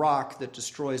out a rock that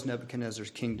destroys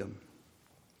Nebuchadnezzar's kingdom.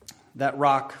 That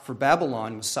rock for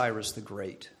Babylon was Cyrus the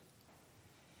Great.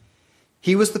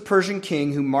 He was the Persian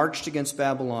king who marched against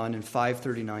Babylon in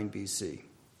 539 BC.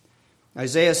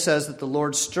 Isaiah says that the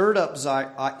Lord stirred up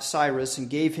Cyrus and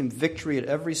gave him victory at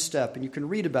every step, and you can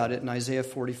read about it in Isaiah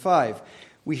 45.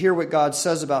 We hear what God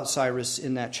says about Cyrus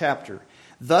in that chapter.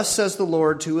 "Thus says the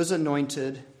Lord to his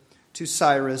anointed, to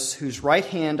Cyrus, whose right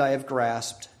hand I have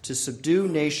grasped, to subdue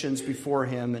nations before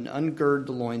him and ungird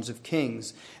the loins of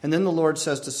kings." And then the Lord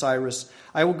says to Cyrus,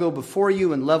 "I will go before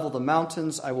you and level the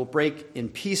mountains. I will break in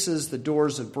pieces the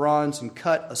doors of bronze and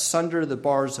cut asunder the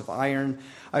bars of iron.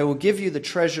 I will give you the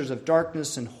treasures of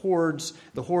darkness and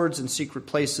the hoards in secret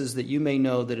places, that you may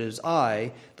know that it is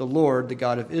I, the Lord, the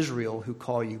God of Israel, who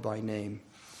call you by name."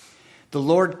 The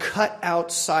Lord cut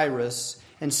out Cyrus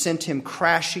and sent him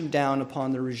crashing down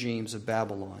upon the regimes of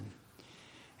Babylon.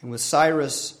 And with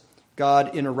Cyrus,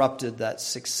 God interrupted that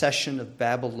succession of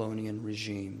Babylonian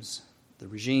regimes, the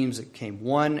regimes that came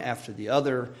one after the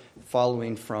other,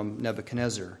 following from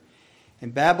Nebuchadnezzar. In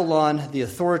Babylon, the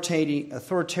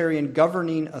authoritarian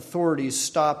governing authorities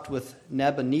stopped with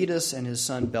Nabonidus and his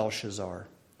son Belshazzar.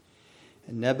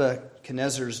 And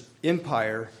Nebuchadnezzar's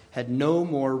empire had no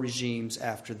more regimes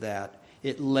after that.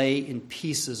 It lay in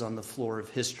pieces on the floor of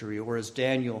history, or as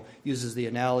Daniel uses the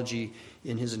analogy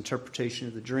in his interpretation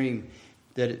of the dream,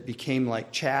 that it became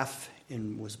like chaff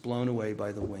and was blown away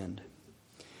by the wind.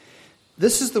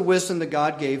 This is the wisdom that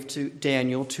God gave to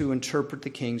Daniel to interpret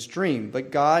the king's dream, but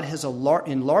God has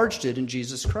enlarged it in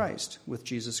Jesus Christ, with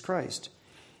Jesus Christ.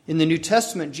 In the New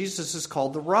Testament, Jesus is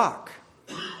called the Rock.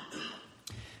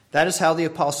 That is how the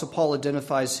Apostle Paul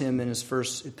identifies him in his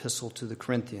first epistle to the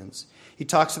Corinthians. He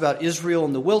talks about Israel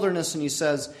in the wilderness, and he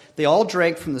says, "They all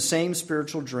drank from the same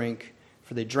spiritual drink,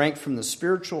 for they drank from the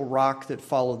spiritual rock that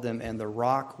followed them, and the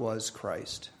rock was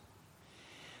Christ."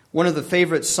 One of the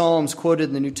favorite psalms quoted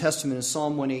in the New Testament is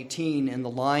Psalm 118, and the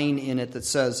line in it that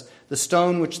says, "The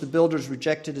stone which the builders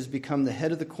rejected has become the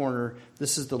head of the corner.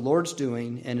 This is the Lord's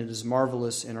doing, and it is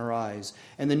marvelous in our eyes."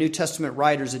 And the New Testament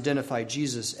writers identify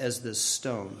Jesus as this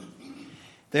stone.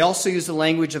 They also use the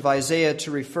language of Isaiah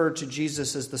to refer to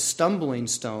Jesus as the stumbling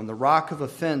stone, the rock of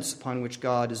offense upon which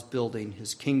God is building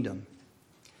his kingdom.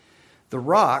 The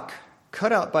rock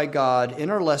cut out by God in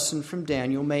our lesson from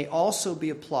Daniel may also be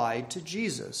applied to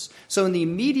Jesus. So in the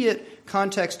immediate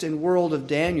context and world of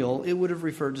Daniel, it would have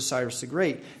referred to Cyrus the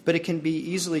Great, but it can be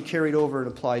easily carried over and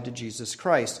applied to Jesus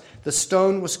Christ. The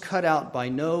stone was cut out by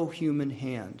no human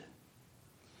hand.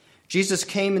 Jesus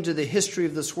came into the history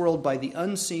of this world by the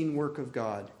unseen work of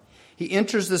God. He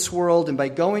enters this world, and by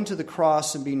going to the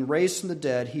cross and being raised from the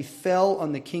dead, he fell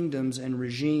on the kingdoms and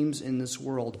regimes in this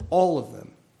world, all of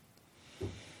them.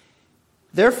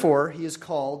 Therefore, he is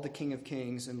called the King of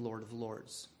Kings and Lord of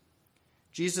Lords.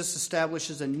 Jesus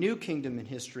establishes a new kingdom in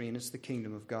history, and it's the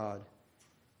kingdom of God.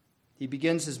 He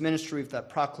begins his ministry with that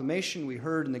proclamation we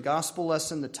heard in the gospel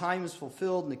lesson: "The time is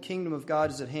fulfilled, and the kingdom of God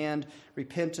is at hand.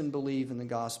 Repent and believe in the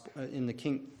gospel."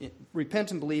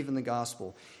 Repent and believe in the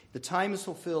gospel. The time is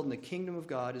fulfilled, and the kingdom of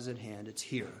God is at hand. It's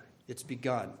here. It's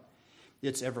begun.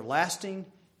 It's everlasting.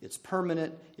 It's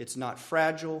permanent. It's not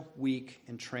fragile, weak,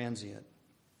 and transient.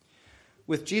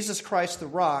 With Jesus Christ the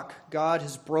Rock, God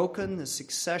has broken the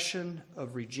succession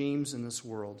of regimes in this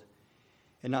world,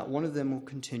 and not one of them will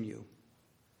continue,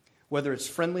 whether it's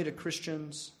friendly to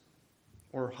Christians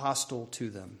or hostile to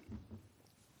them.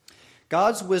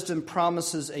 God's wisdom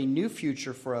promises a new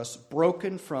future for us,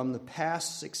 broken from the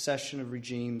past succession of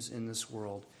regimes in this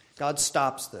world. God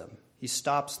stops them. He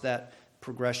stops that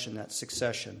progression, that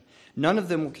succession. None of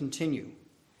them will continue.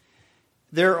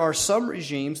 There are some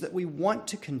regimes that we want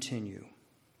to continue.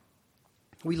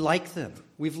 We like them.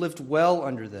 We've lived well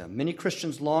under them. Many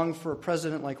Christians long for a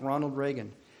president like Ronald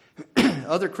Reagan.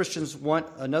 Other Christians want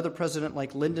another president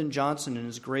like Lyndon Johnson and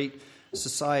his great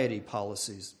society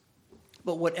policies.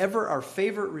 But whatever our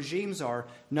favorite regimes are,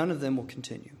 none of them will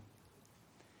continue.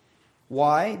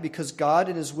 Why? Because God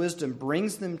in his wisdom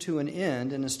brings them to an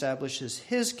end and establishes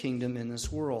his kingdom in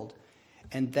this world.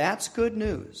 And that's good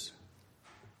news.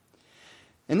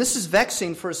 And this is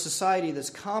vexing for a society that's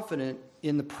confident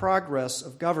in the progress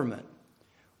of government.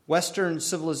 Western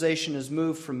civilization has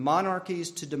moved from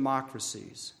monarchies to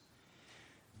democracies.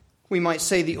 We might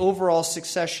say the overall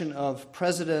succession of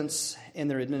presidents and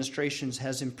their administrations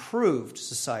has improved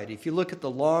society. If you look at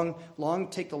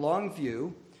take the long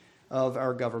view of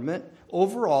our government,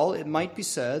 overall it might be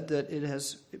said that it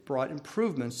has brought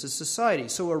improvements to society.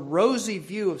 So a rosy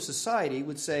view of society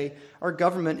would say our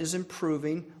government is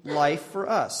improving life for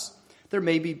us. There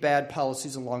may be bad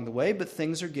policies along the way, but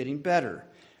things are getting better.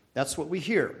 That's what we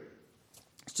hear.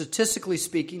 Statistically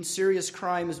speaking, serious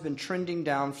crime has been trending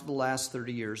down for the last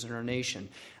 30 years in our nation.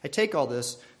 I take all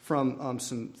this from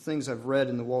some things I've read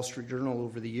in the Wall Street Journal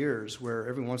over the years, where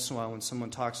every once in a while when someone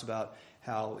talks about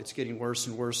how it's getting worse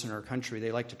and worse in our country,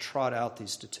 they like to trot out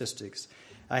these statistics.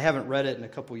 I haven't read it in a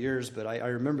couple years, but I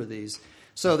remember these.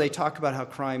 So they talk about how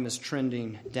crime is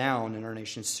trending down in our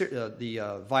nation,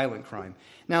 the violent crime.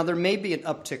 Now, there may be an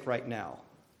uptick right now.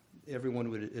 Everyone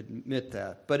would admit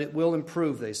that. But it will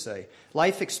improve, they say.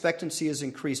 Life expectancy has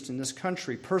increased in this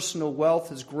country. Personal wealth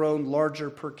has grown larger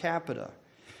per capita.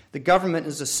 The government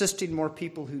is assisting more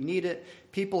people who need it.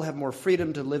 People have more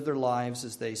freedom to live their lives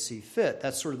as they see fit.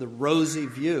 That's sort of the rosy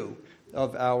view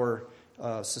of our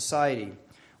society.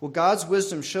 Well, God's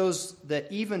wisdom shows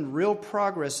that even real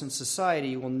progress in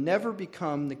society will never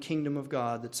become the kingdom of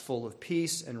God that's full of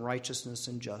peace and righteousness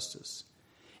and justice.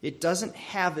 It doesn't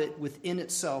have it within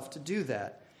itself to do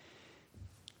that.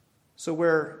 So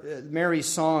where Mary's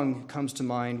song comes to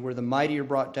mind, where the mighty are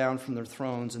brought down from their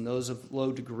thrones and those of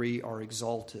low degree are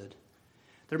exalted.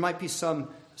 There might be some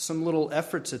little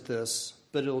efforts at this,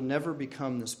 but it'll never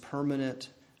become this permanent,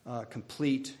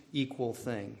 complete, equal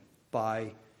thing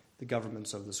by the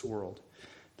governments of this world.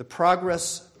 The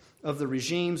progress of the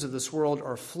regimes of this world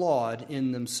are flawed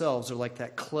in themselves. They're like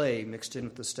that clay mixed in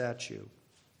with the statue.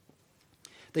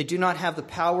 They do not have the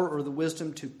power or the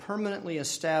wisdom to permanently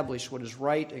establish what is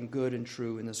right and good and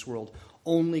true in this world.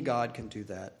 Only God can do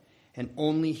that, and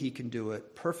only he can do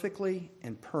it perfectly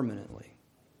and permanently.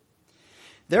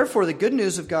 Therefore, the good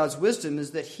news of God's wisdom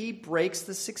is that he breaks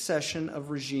the succession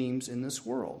of regimes in this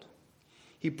world.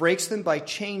 He breaks them by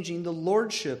changing the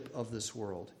lordship of this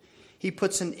world. He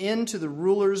puts an end to the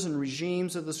rulers and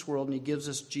regimes of this world, and he gives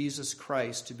us Jesus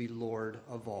Christ to be Lord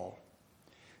of all,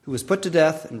 who was put to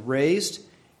death and raised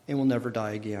and will never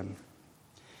die again.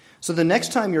 So the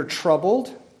next time you're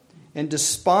troubled and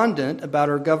despondent about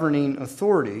our governing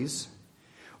authorities,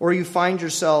 or you find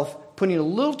yourself putting a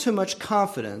little too much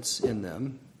confidence in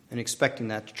them and expecting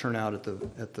that to turn out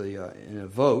in a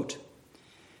vote,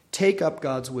 take up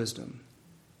God's wisdom.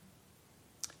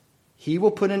 He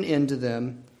will put an end to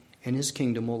them, and his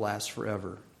kingdom will last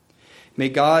forever. May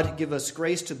God give us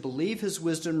grace to believe his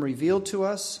wisdom revealed to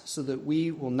us so that we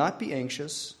will not be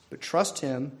anxious, but trust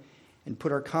him and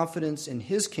put our confidence in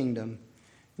his kingdom,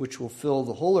 which will fill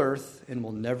the whole earth and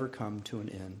will never come to an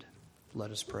end.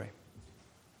 Let us pray.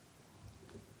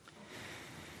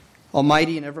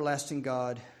 Almighty and everlasting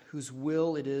God, whose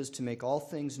will it is to make all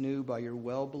things new by your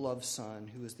well-beloved Son,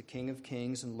 who is the King of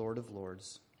kings and Lord of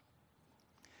lords,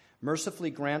 mercifully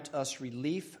grant us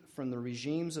relief from the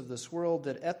regimes of this world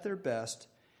that at their best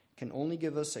can only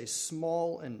give us a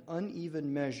small and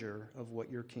uneven measure of what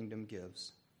your kingdom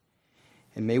gives.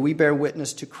 And may we bear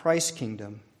witness to Christ's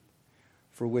kingdom,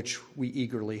 for which we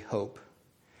eagerly hope,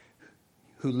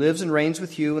 who lives and reigns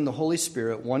with you in the Holy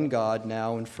Spirit, one God,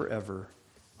 now and forever.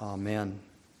 Amen.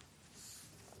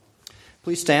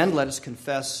 Please stand. Let us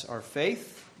confess our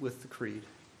faith with the creed.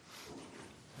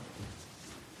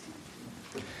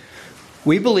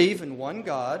 We believe in one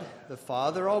God, the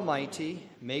Father Almighty,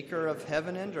 maker of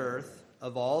heaven and earth,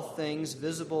 of all things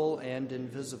visible and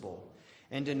invisible,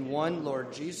 and in one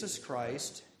Lord Jesus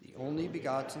Christ, the only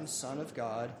begotten Son of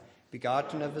God,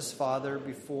 begotten of his Father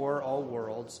before all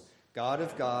worlds, God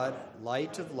of God,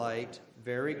 light of light,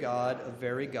 very God of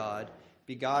very God,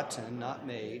 begotten, not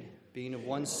made, being of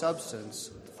one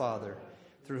substance with the Father,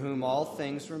 through whom all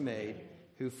things were made,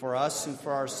 who for us and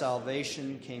for our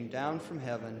salvation came down from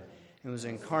heaven and was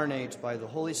incarnate by the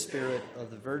Holy Spirit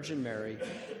of the Virgin Mary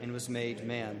and was made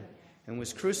man, and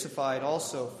was crucified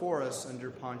also for us under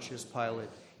Pontius Pilate.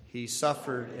 He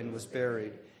suffered and was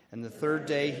buried. And the third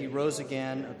day he rose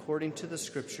again according to the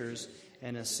Scriptures,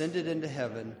 and ascended into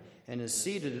heaven, and is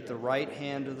seated at the right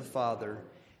hand of the Father.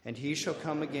 And he shall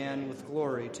come again with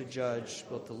glory to judge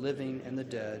both the living and the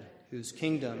dead, whose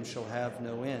kingdom shall have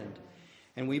no end.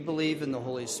 And we believe in the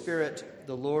Holy Spirit,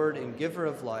 the Lord and giver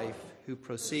of life, who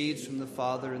proceeds from the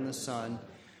Father and the Son,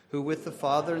 who with the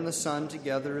Father and the Son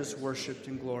together is worshipped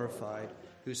and glorified,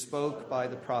 who spoke by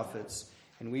the prophets.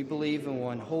 And we believe in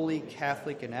one holy,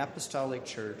 Catholic, and apostolic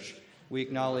church. We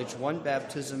acknowledge one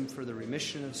baptism for the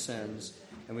remission of sins,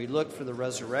 and we look for the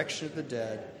resurrection of the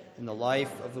dead and the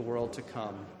life of the world to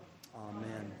come.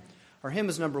 Amen. Our hymn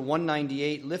is number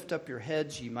 198, Lift Up Your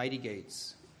Heads, Ye Mighty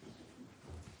Gates.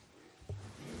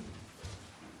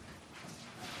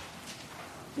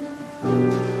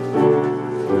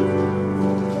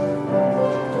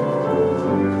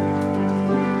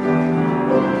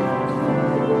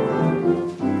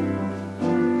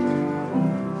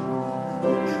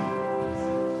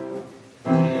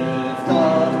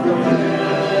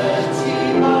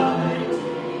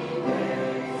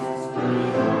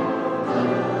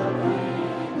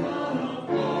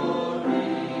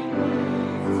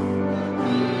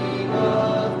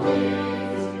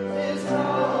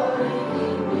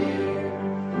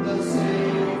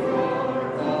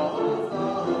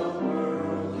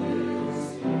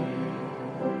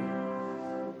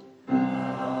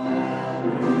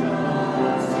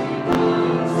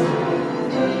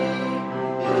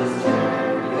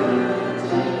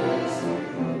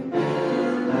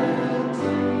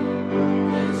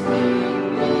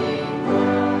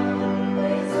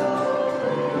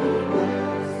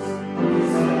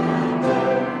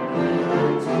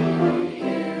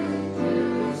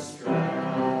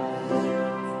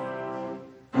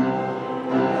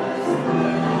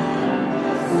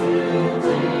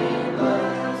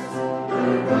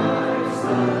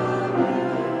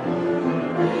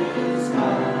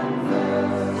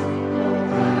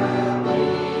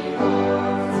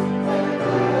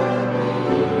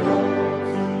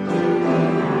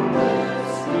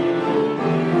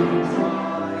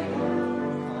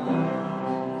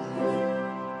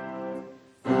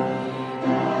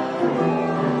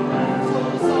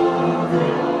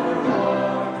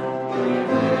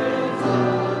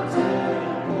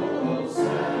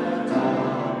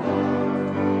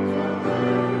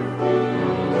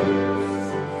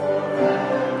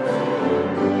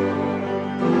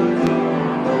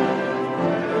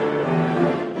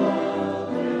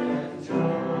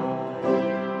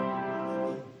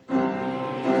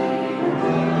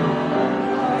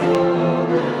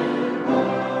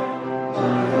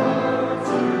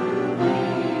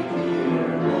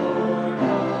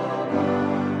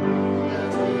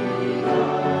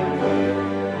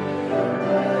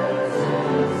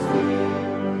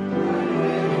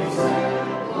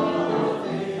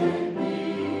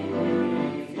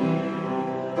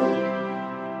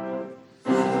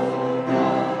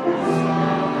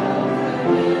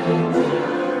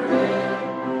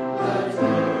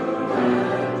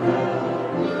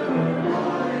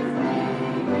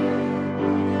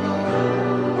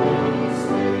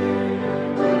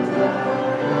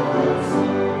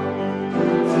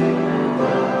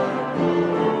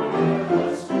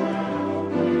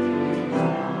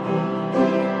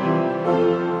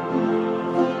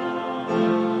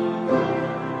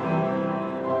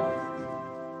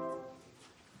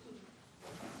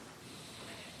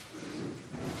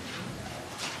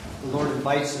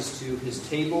 Invites us to his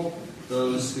table,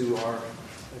 those who are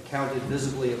counted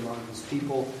visibly among his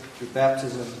people through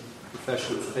baptism,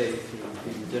 profession of faith, and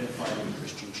being identified in the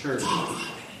Christian church.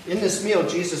 In this meal,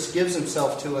 Jesus gives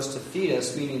himself to us to feed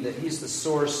us, meaning that he's the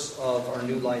source of our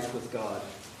new life with God.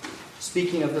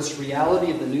 Speaking of this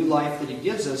reality of the new life that he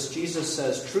gives us, Jesus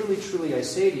says, "Truly, truly, I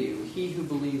say to you, he who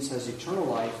believes has eternal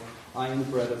life. I am the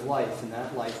bread of life," and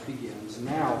that life begins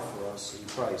now for us in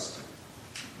Christ.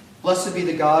 Blessed be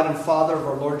the God and Father of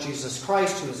our Lord Jesus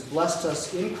Christ, who has blessed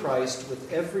us in Christ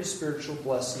with every spiritual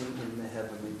blessing in the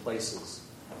heavenly places.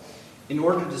 In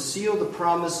order to seal the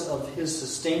promise of his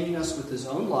sustaining us with his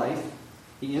own life,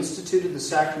 he instituted the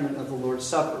sacrament of the Lord's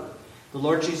Supper. The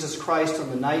Lord Jesus Christ, on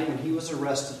the night when he was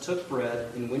arrested, took bread,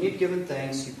 and when he had given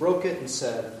thanks, he broke it and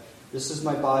said, "This is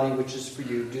my body, which is for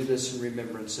you. Do this in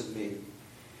remembrance of me."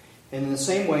 And in the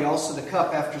same way, also the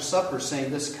cup after supper,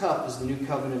 saying, "This cup is the new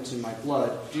covenant in my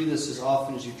blood. Do this as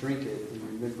often as you drink it in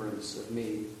remembrance of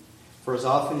me. For as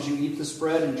often as you eat this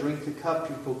bread and drink the cup,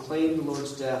 you proclaim the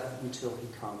Lord's death until he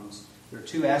comes." There are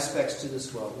two aspects to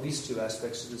this, well, at least two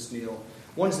aspects to this meal.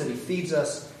 One is that he feeds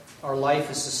us, our life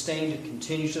is sustained and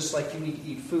continues, just like you need to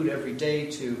eat food every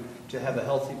day to have a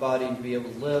healthy body and to be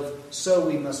able to live, so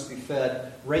we must be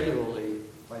fed regularly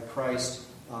by Christ,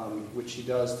 which he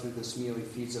does through this meal. He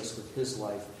feeds us with his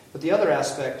life. But the other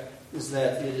aspect is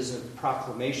that it is a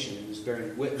proclamation. It is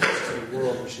bearing witness to the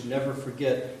world. We should never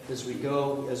forget as we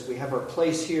go, as we have our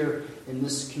place here in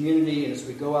this community, and as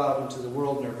we go out into the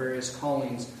world in our various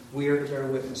callings, we are to bear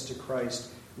witness to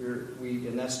Christ.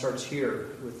 And that starts here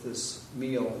with this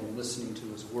meal and listening to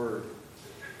his word.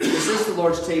 This is the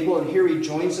Lord's table, and here he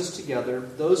joins us together.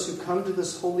 Those who come to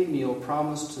this holy meal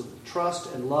promise to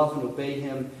trust and love and obey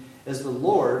him as the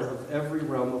Lord of every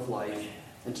realm of life,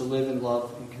 and to live in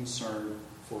love and concern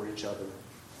for each other.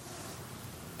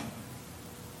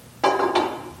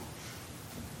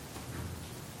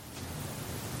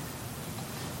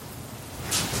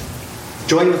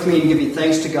 Join with me in giving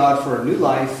thanks to God for our new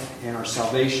life and our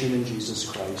salvation in Jesus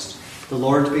Christ. The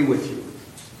Lord be with you.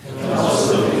 And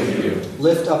also with you.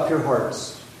 Lift up your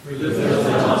hearts. We lift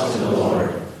them up to the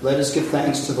Lord. Let us give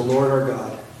thanks to the Lord our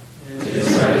God. It is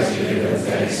right to give him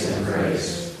thanks and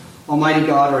praise. Almighty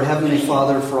God, our Heavenly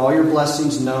Father, for all your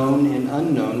blessings known and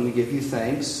unknown, we give you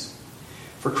thanks.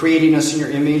 For creating us in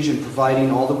your image and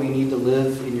providing all that we need to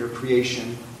live in your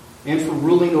creation, and for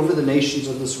ruling over the nations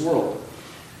of this world.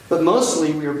 But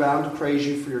mostly we are bound to praise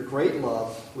you for your great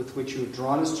love with which you have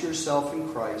drawn us to yourself in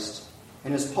Christ,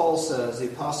 and as Paul says, the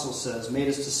apostle says, made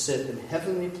us to sit in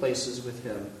heavenly places with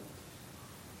him.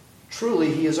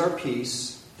 Truly he is our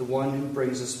peace, the one who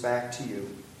brings us back to you.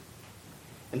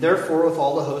 And therefore, with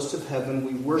all the host of heaven,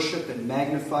 we worship and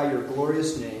magnify your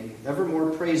glorious name,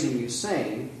 evermore praising you,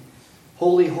 saying,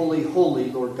 Holy, holy,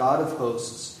 holy, Lord God of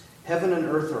hosts, heaven and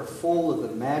earth are full of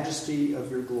the majesty of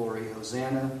your glory.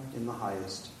 Hosanna in the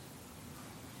highest.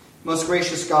 Most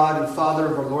gracious God and Father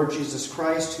of our Lord Jesus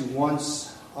Christ, who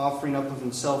once, offering up of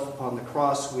himself upon the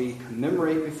cross, we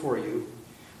commemorate before you,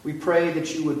 we pray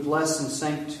that you would bless and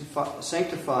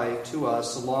sanctify to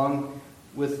us, along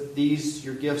with these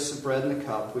your gifts of bread and the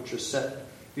cup, which are set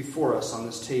before us on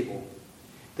this table,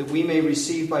 that we may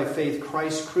receive by faith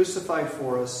Christ crucified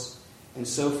for us, and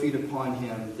so feed upon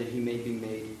him that he may be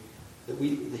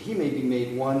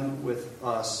made one with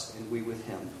us and we with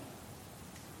him.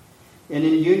 And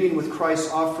in union with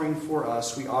Christ's offering for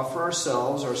us, we offer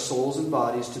ourselves, our souls and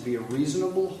bodies, to be a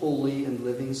reasonable, holy, and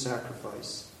living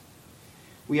sacrifice.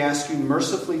 We ask you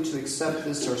mercifully to accept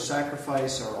this, our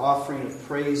sacrifice, our offering of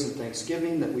praise and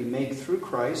thanksgiving that we make through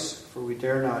Christ, for we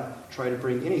dare not try to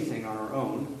bring anything on our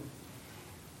own.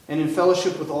 And in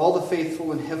fellowship with all the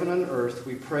faithful in heaven and earth,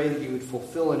 we pray that you would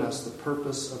fulfill in us the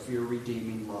purpose of your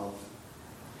redeeming love.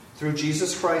 Through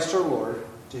Jesus Christ our Lord,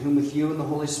 to whom with you and the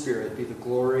Holy Spirit be the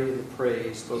glory and the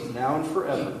praise, both now and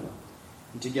forever.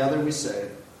 And together we say,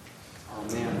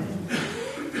 Amen.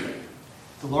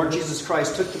 The Lord Jesus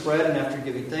Christ took the bread, and after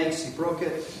giving thanks, he broke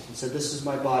it and said, This is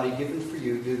my body given for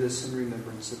you. Do this in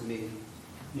remembrance of me.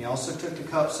 And he also took the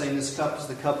cup, saying, This cup is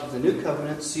the cup of the new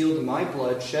covenant, sealed in my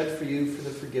blood, shed for you for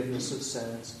the forgiveness of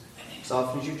sins. As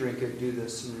often as you drink it, do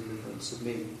this in remembrance of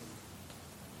me.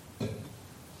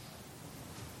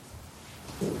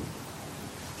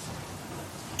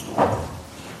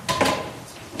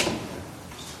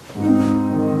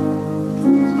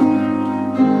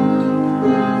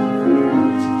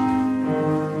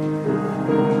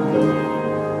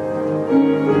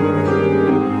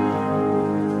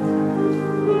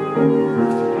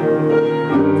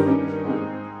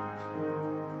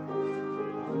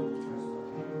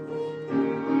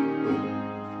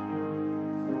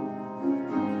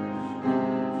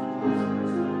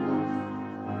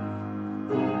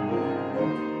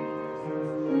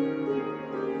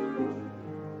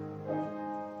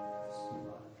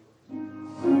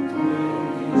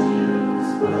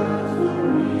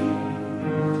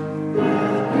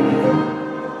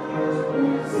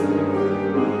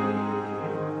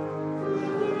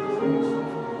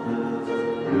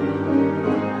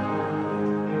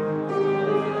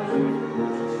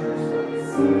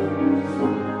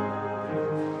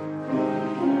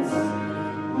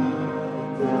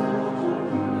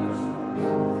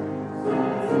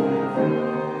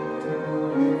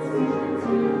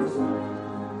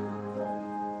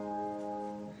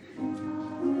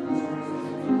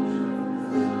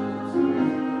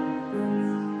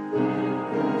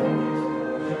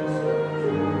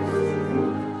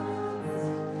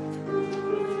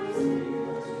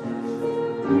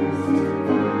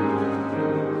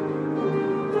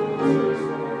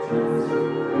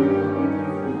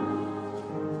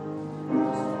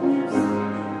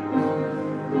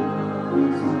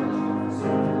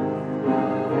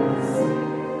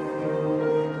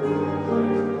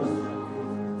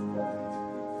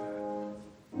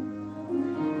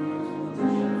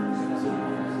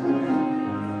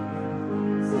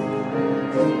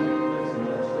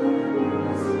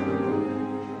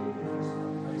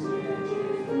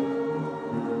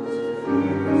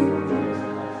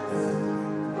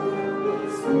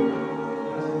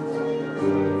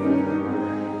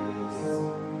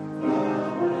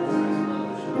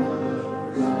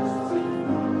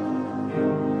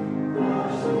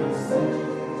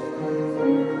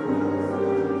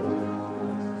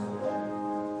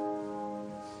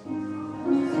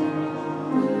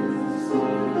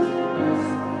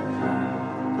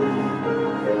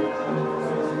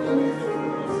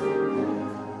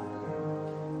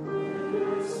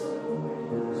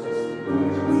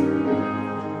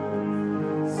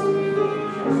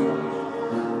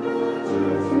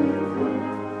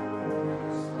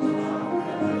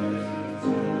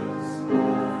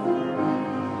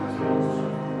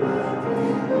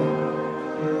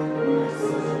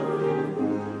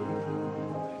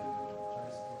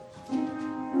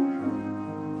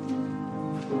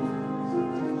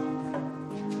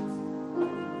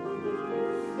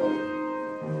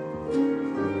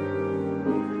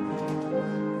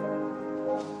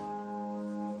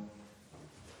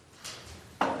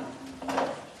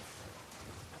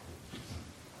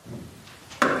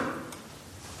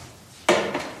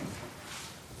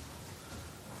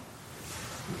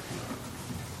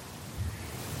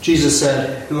 Jesus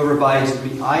said, "Whoever abides in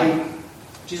me,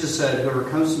 Jesus said, whoever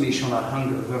comes to me shall not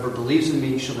hunger. Whoever believes in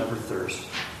me shall never thirst.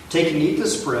 Take and eat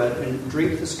this bread and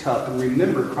drink this cup, and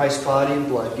remember Christ's body and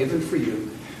blood given for you.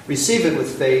 Receive it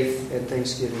with faith and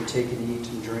thanksgiving. Take and eat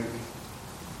and drink."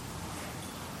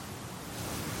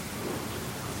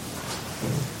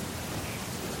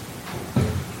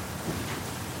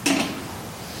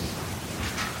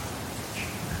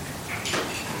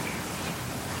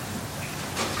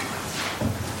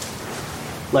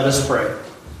 Let us pray.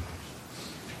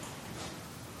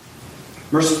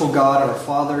 Merciful God, our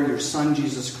Father, your Son,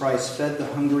 Jesus Christ, fed the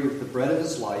hungry with the bread of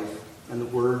his life and the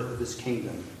word of his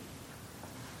kingdom.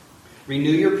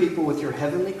 Renew your people with your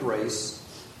heavenly grace,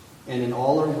 and in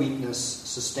all our weakness,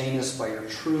 sustain us by your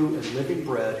true and living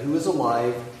bread, who is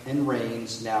alive and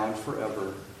reigns now and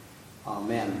forever.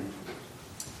 Amen.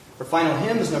 Our final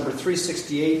hymn is number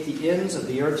 368, "The Ends of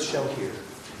the Earth Shall Hear."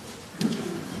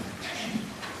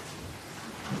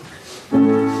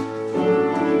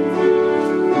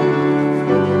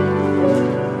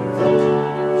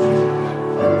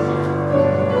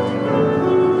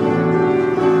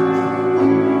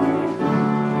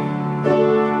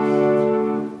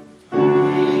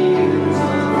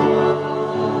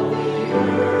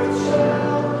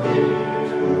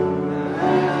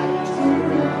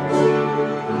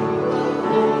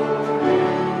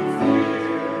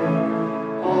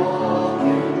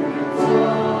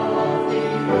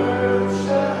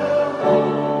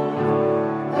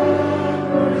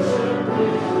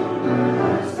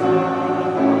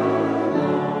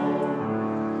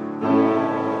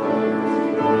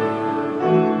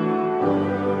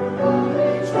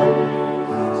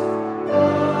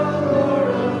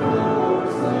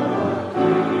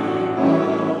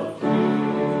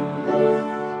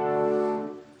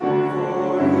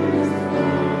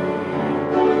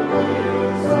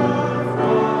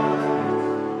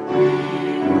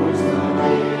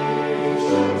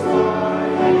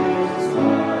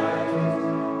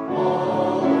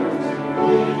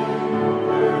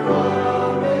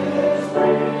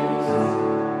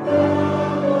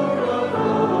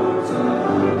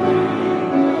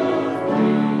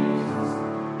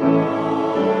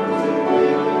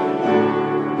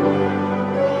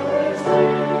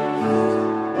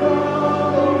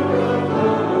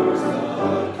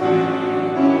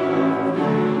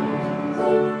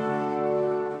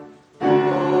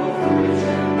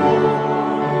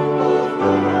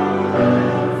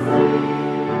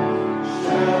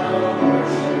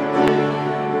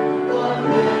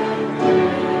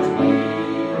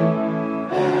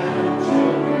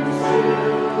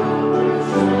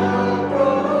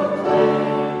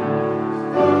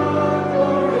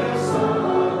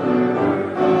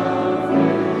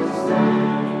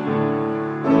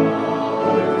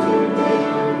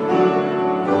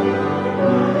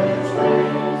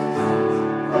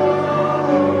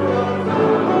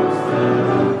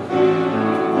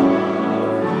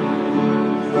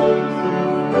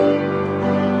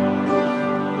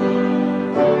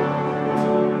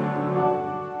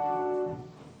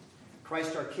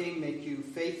 Christ our King make you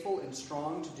faithful and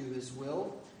strong to do his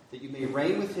will, that you may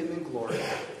reign with him in glory.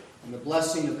 And the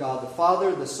blessing of God the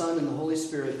Father, the Son, and the Holy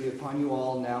Spirit be upon you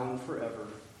all now and forever.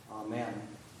 Amen.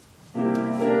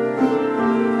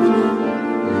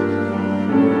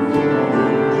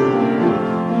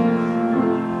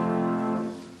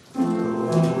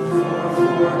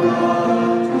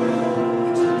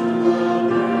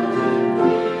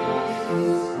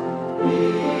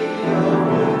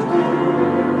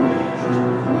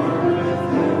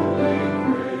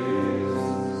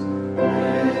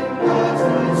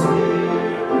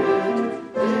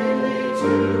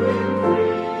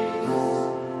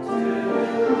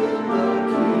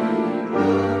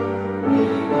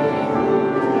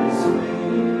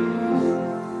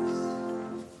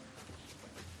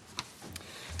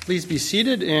 Please be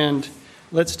seated, and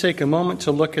let's take a moment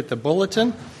to look at the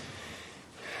bulletin.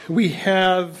 We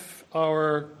have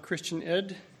our Christian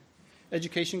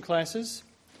education classes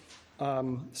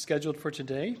scheduled for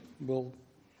today. We'll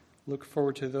look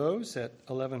forward to those at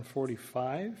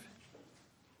 11:45.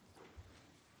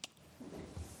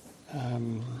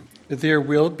 There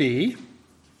will be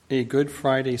a Good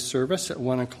Friday service at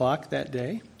 1 o'clock that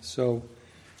day, so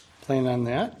plan on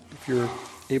that if you're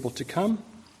able to come.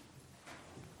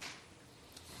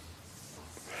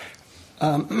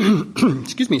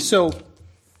 Excuse me. So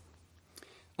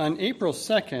on April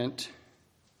 2nd,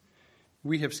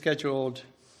 we have scheduled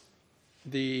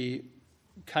the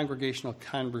congregational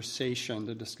conversation,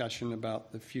 the discussion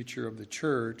about the future of the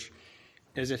church.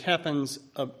 As it happens,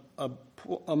 a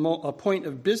point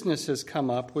of business has come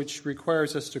up which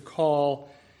requires us to call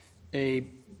a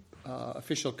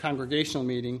official congregational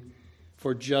meeting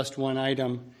for just one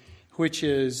item, which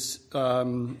is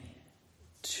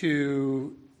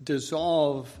to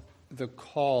dissolve the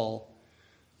call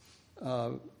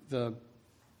of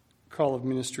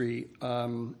ministry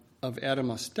of Adam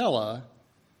Ostella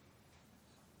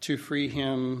to free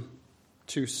him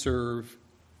to serve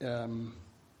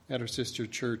at our sister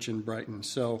church in Brighton.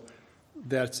 So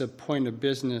that's a point of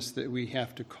business that we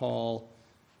have to call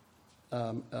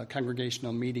a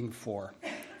congregational meeting for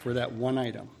that one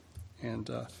item. And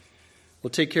we'll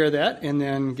take care of that and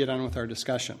then get on with our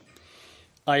discussion.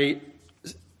 I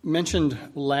mentioned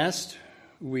last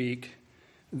week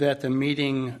that the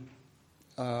meeting,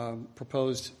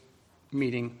 proposed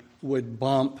meeting, would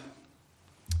bump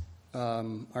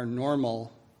our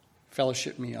normal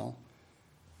fellowship meal,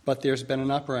 but there's been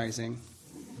an uprising.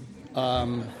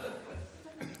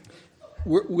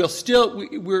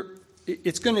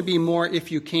 It's going to be more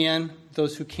if you can.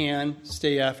 Those who can,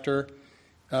 stay after.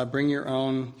 Bring your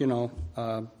own,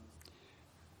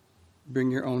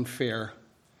 bring your own fare.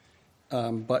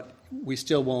 But we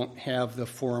still won't have the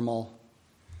formal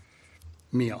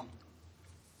meal.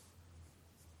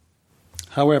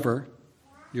 However,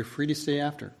 you're free to stay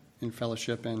after in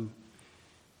fellowship and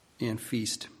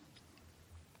feast.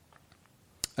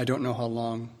 I don't know how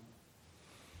long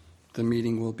the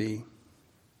meeting will be.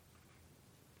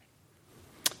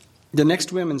 The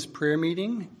next women's prayer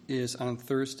meeting is on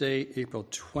Thursday, April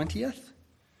 20th.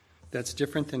 That's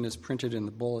different than is printed in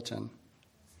the bulletin.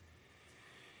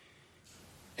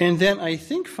 And then I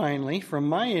think finally, from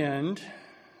my end,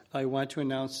 I want to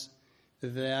announce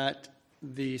that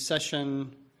the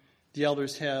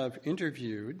elders have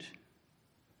interviewed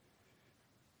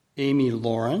Amy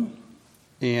Lauren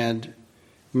and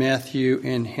Matthew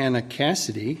and Hannah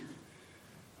Cassidy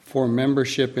for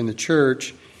membership in the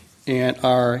church, and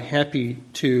are happy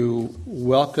to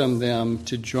welcome them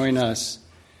to join us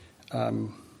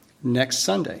next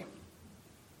Sunday.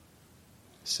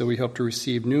 So we hope to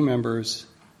receive new members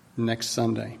next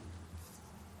Sunday.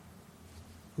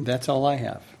 That's all I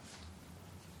have.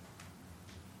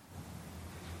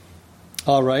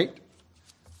 All right.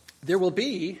 There will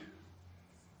be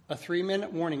a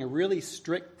 3-minute warning, a really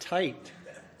strict, tight,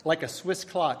 like a Swiss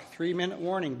clock, 3-minute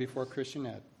warning before Christian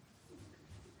Ed.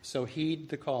 So heed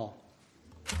the call.